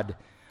God.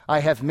 I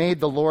have made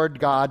the Lord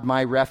God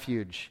my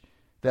refuge,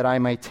 that I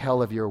may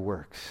tell of your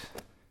works.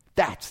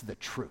 That's the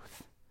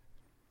truth.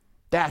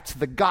 That's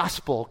the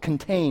gospel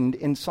contained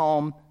in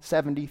Psalm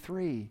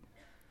 73.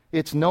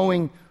 It's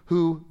knowing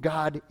who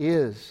God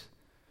is.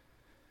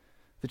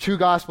 The true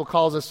gospel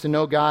calls us to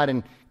know God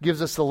and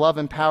gives us the love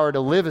and power to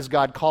live as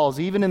God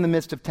calls, even in the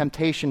midst of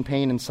temptation,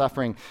 pain, and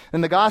suffering.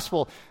 And the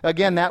gospel,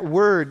 again, that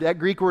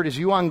Greek word is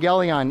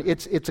euangelion.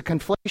 It's a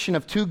conflation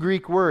of two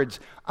Greek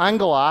words,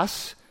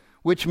 angelos,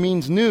 which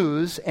means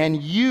news,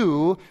 and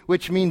eu,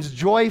 which means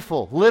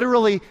joyful.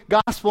 Literally,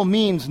 gospel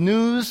means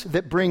news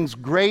that brings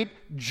great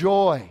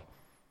joy.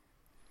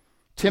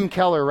 Tim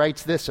Keller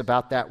writes this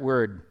about that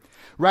word.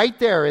 Right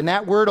there, in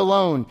that word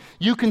alone,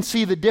 you can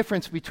see the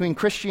difference between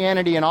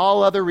Christianity and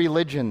all other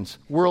religions,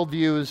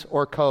 worldviews,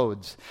 or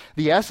codes.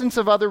 The essence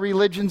of other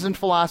religions and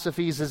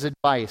philosophies is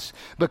advice,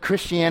 but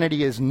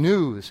Christianity is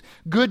news,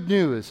 good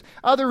news.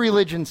 Other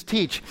religions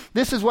teach,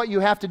 this is what you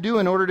have to do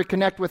in order to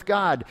connect with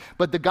God.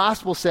 But the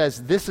gospel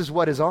says, this is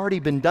what has already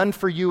been done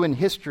for you in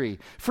history.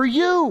 For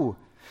you!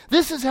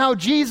 This is how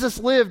Jesus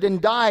lived and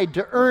died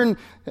to earn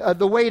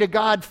the way to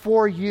God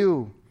for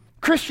you.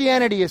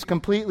 Christianity is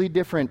completely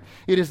different.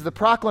 It is the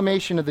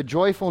proclamation of the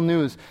joyful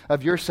news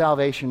of your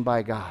salvation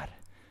by God.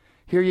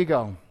 Here you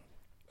go.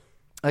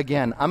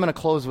 Again, I'm going to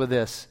close with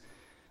this.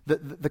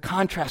 The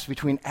contrast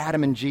between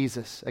Adam and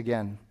Jesus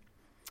again.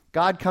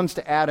 God comes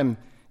to Adam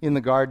in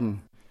the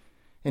garden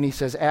and he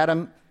says,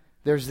 Adam,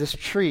 there's this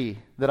tree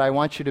that I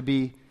want you to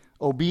be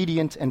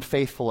obedient and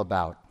faithful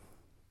about.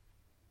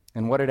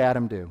 And what did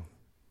Adam do?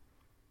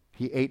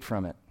 He ate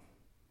from it.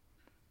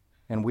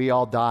 And we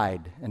all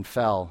died and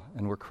fell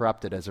and were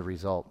corrupted as a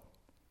result.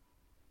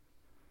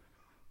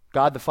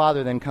 God the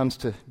Father then comes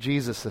to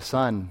Jesus the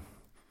Son.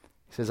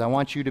 He says, I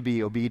want you to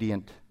be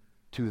obedient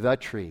to the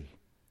tree.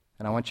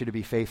 And I want you to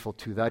be faithful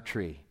to the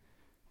tree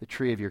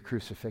of your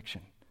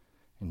crucifixion.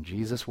 And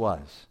Jesus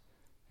was.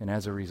 And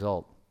as a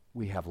result,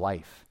 we have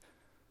life.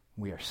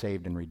 We are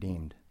saved and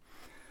redeemed.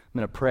 I'm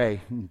going to pray.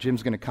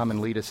 Jim's going to come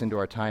and lead us into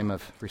our time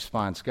of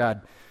response.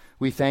 God,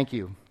 we thank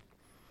you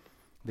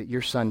that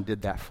your Son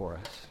did that for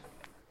us.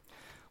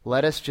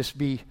 Let us just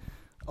be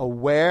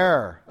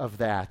aware of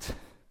that.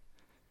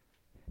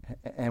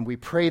 And we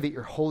pray that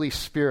your Holy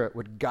Spirit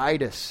would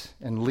guide us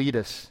and lead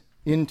us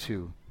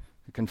into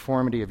the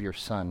conformity of your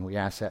Son. We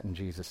ask that in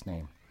Jesus'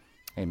 name.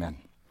 Amen.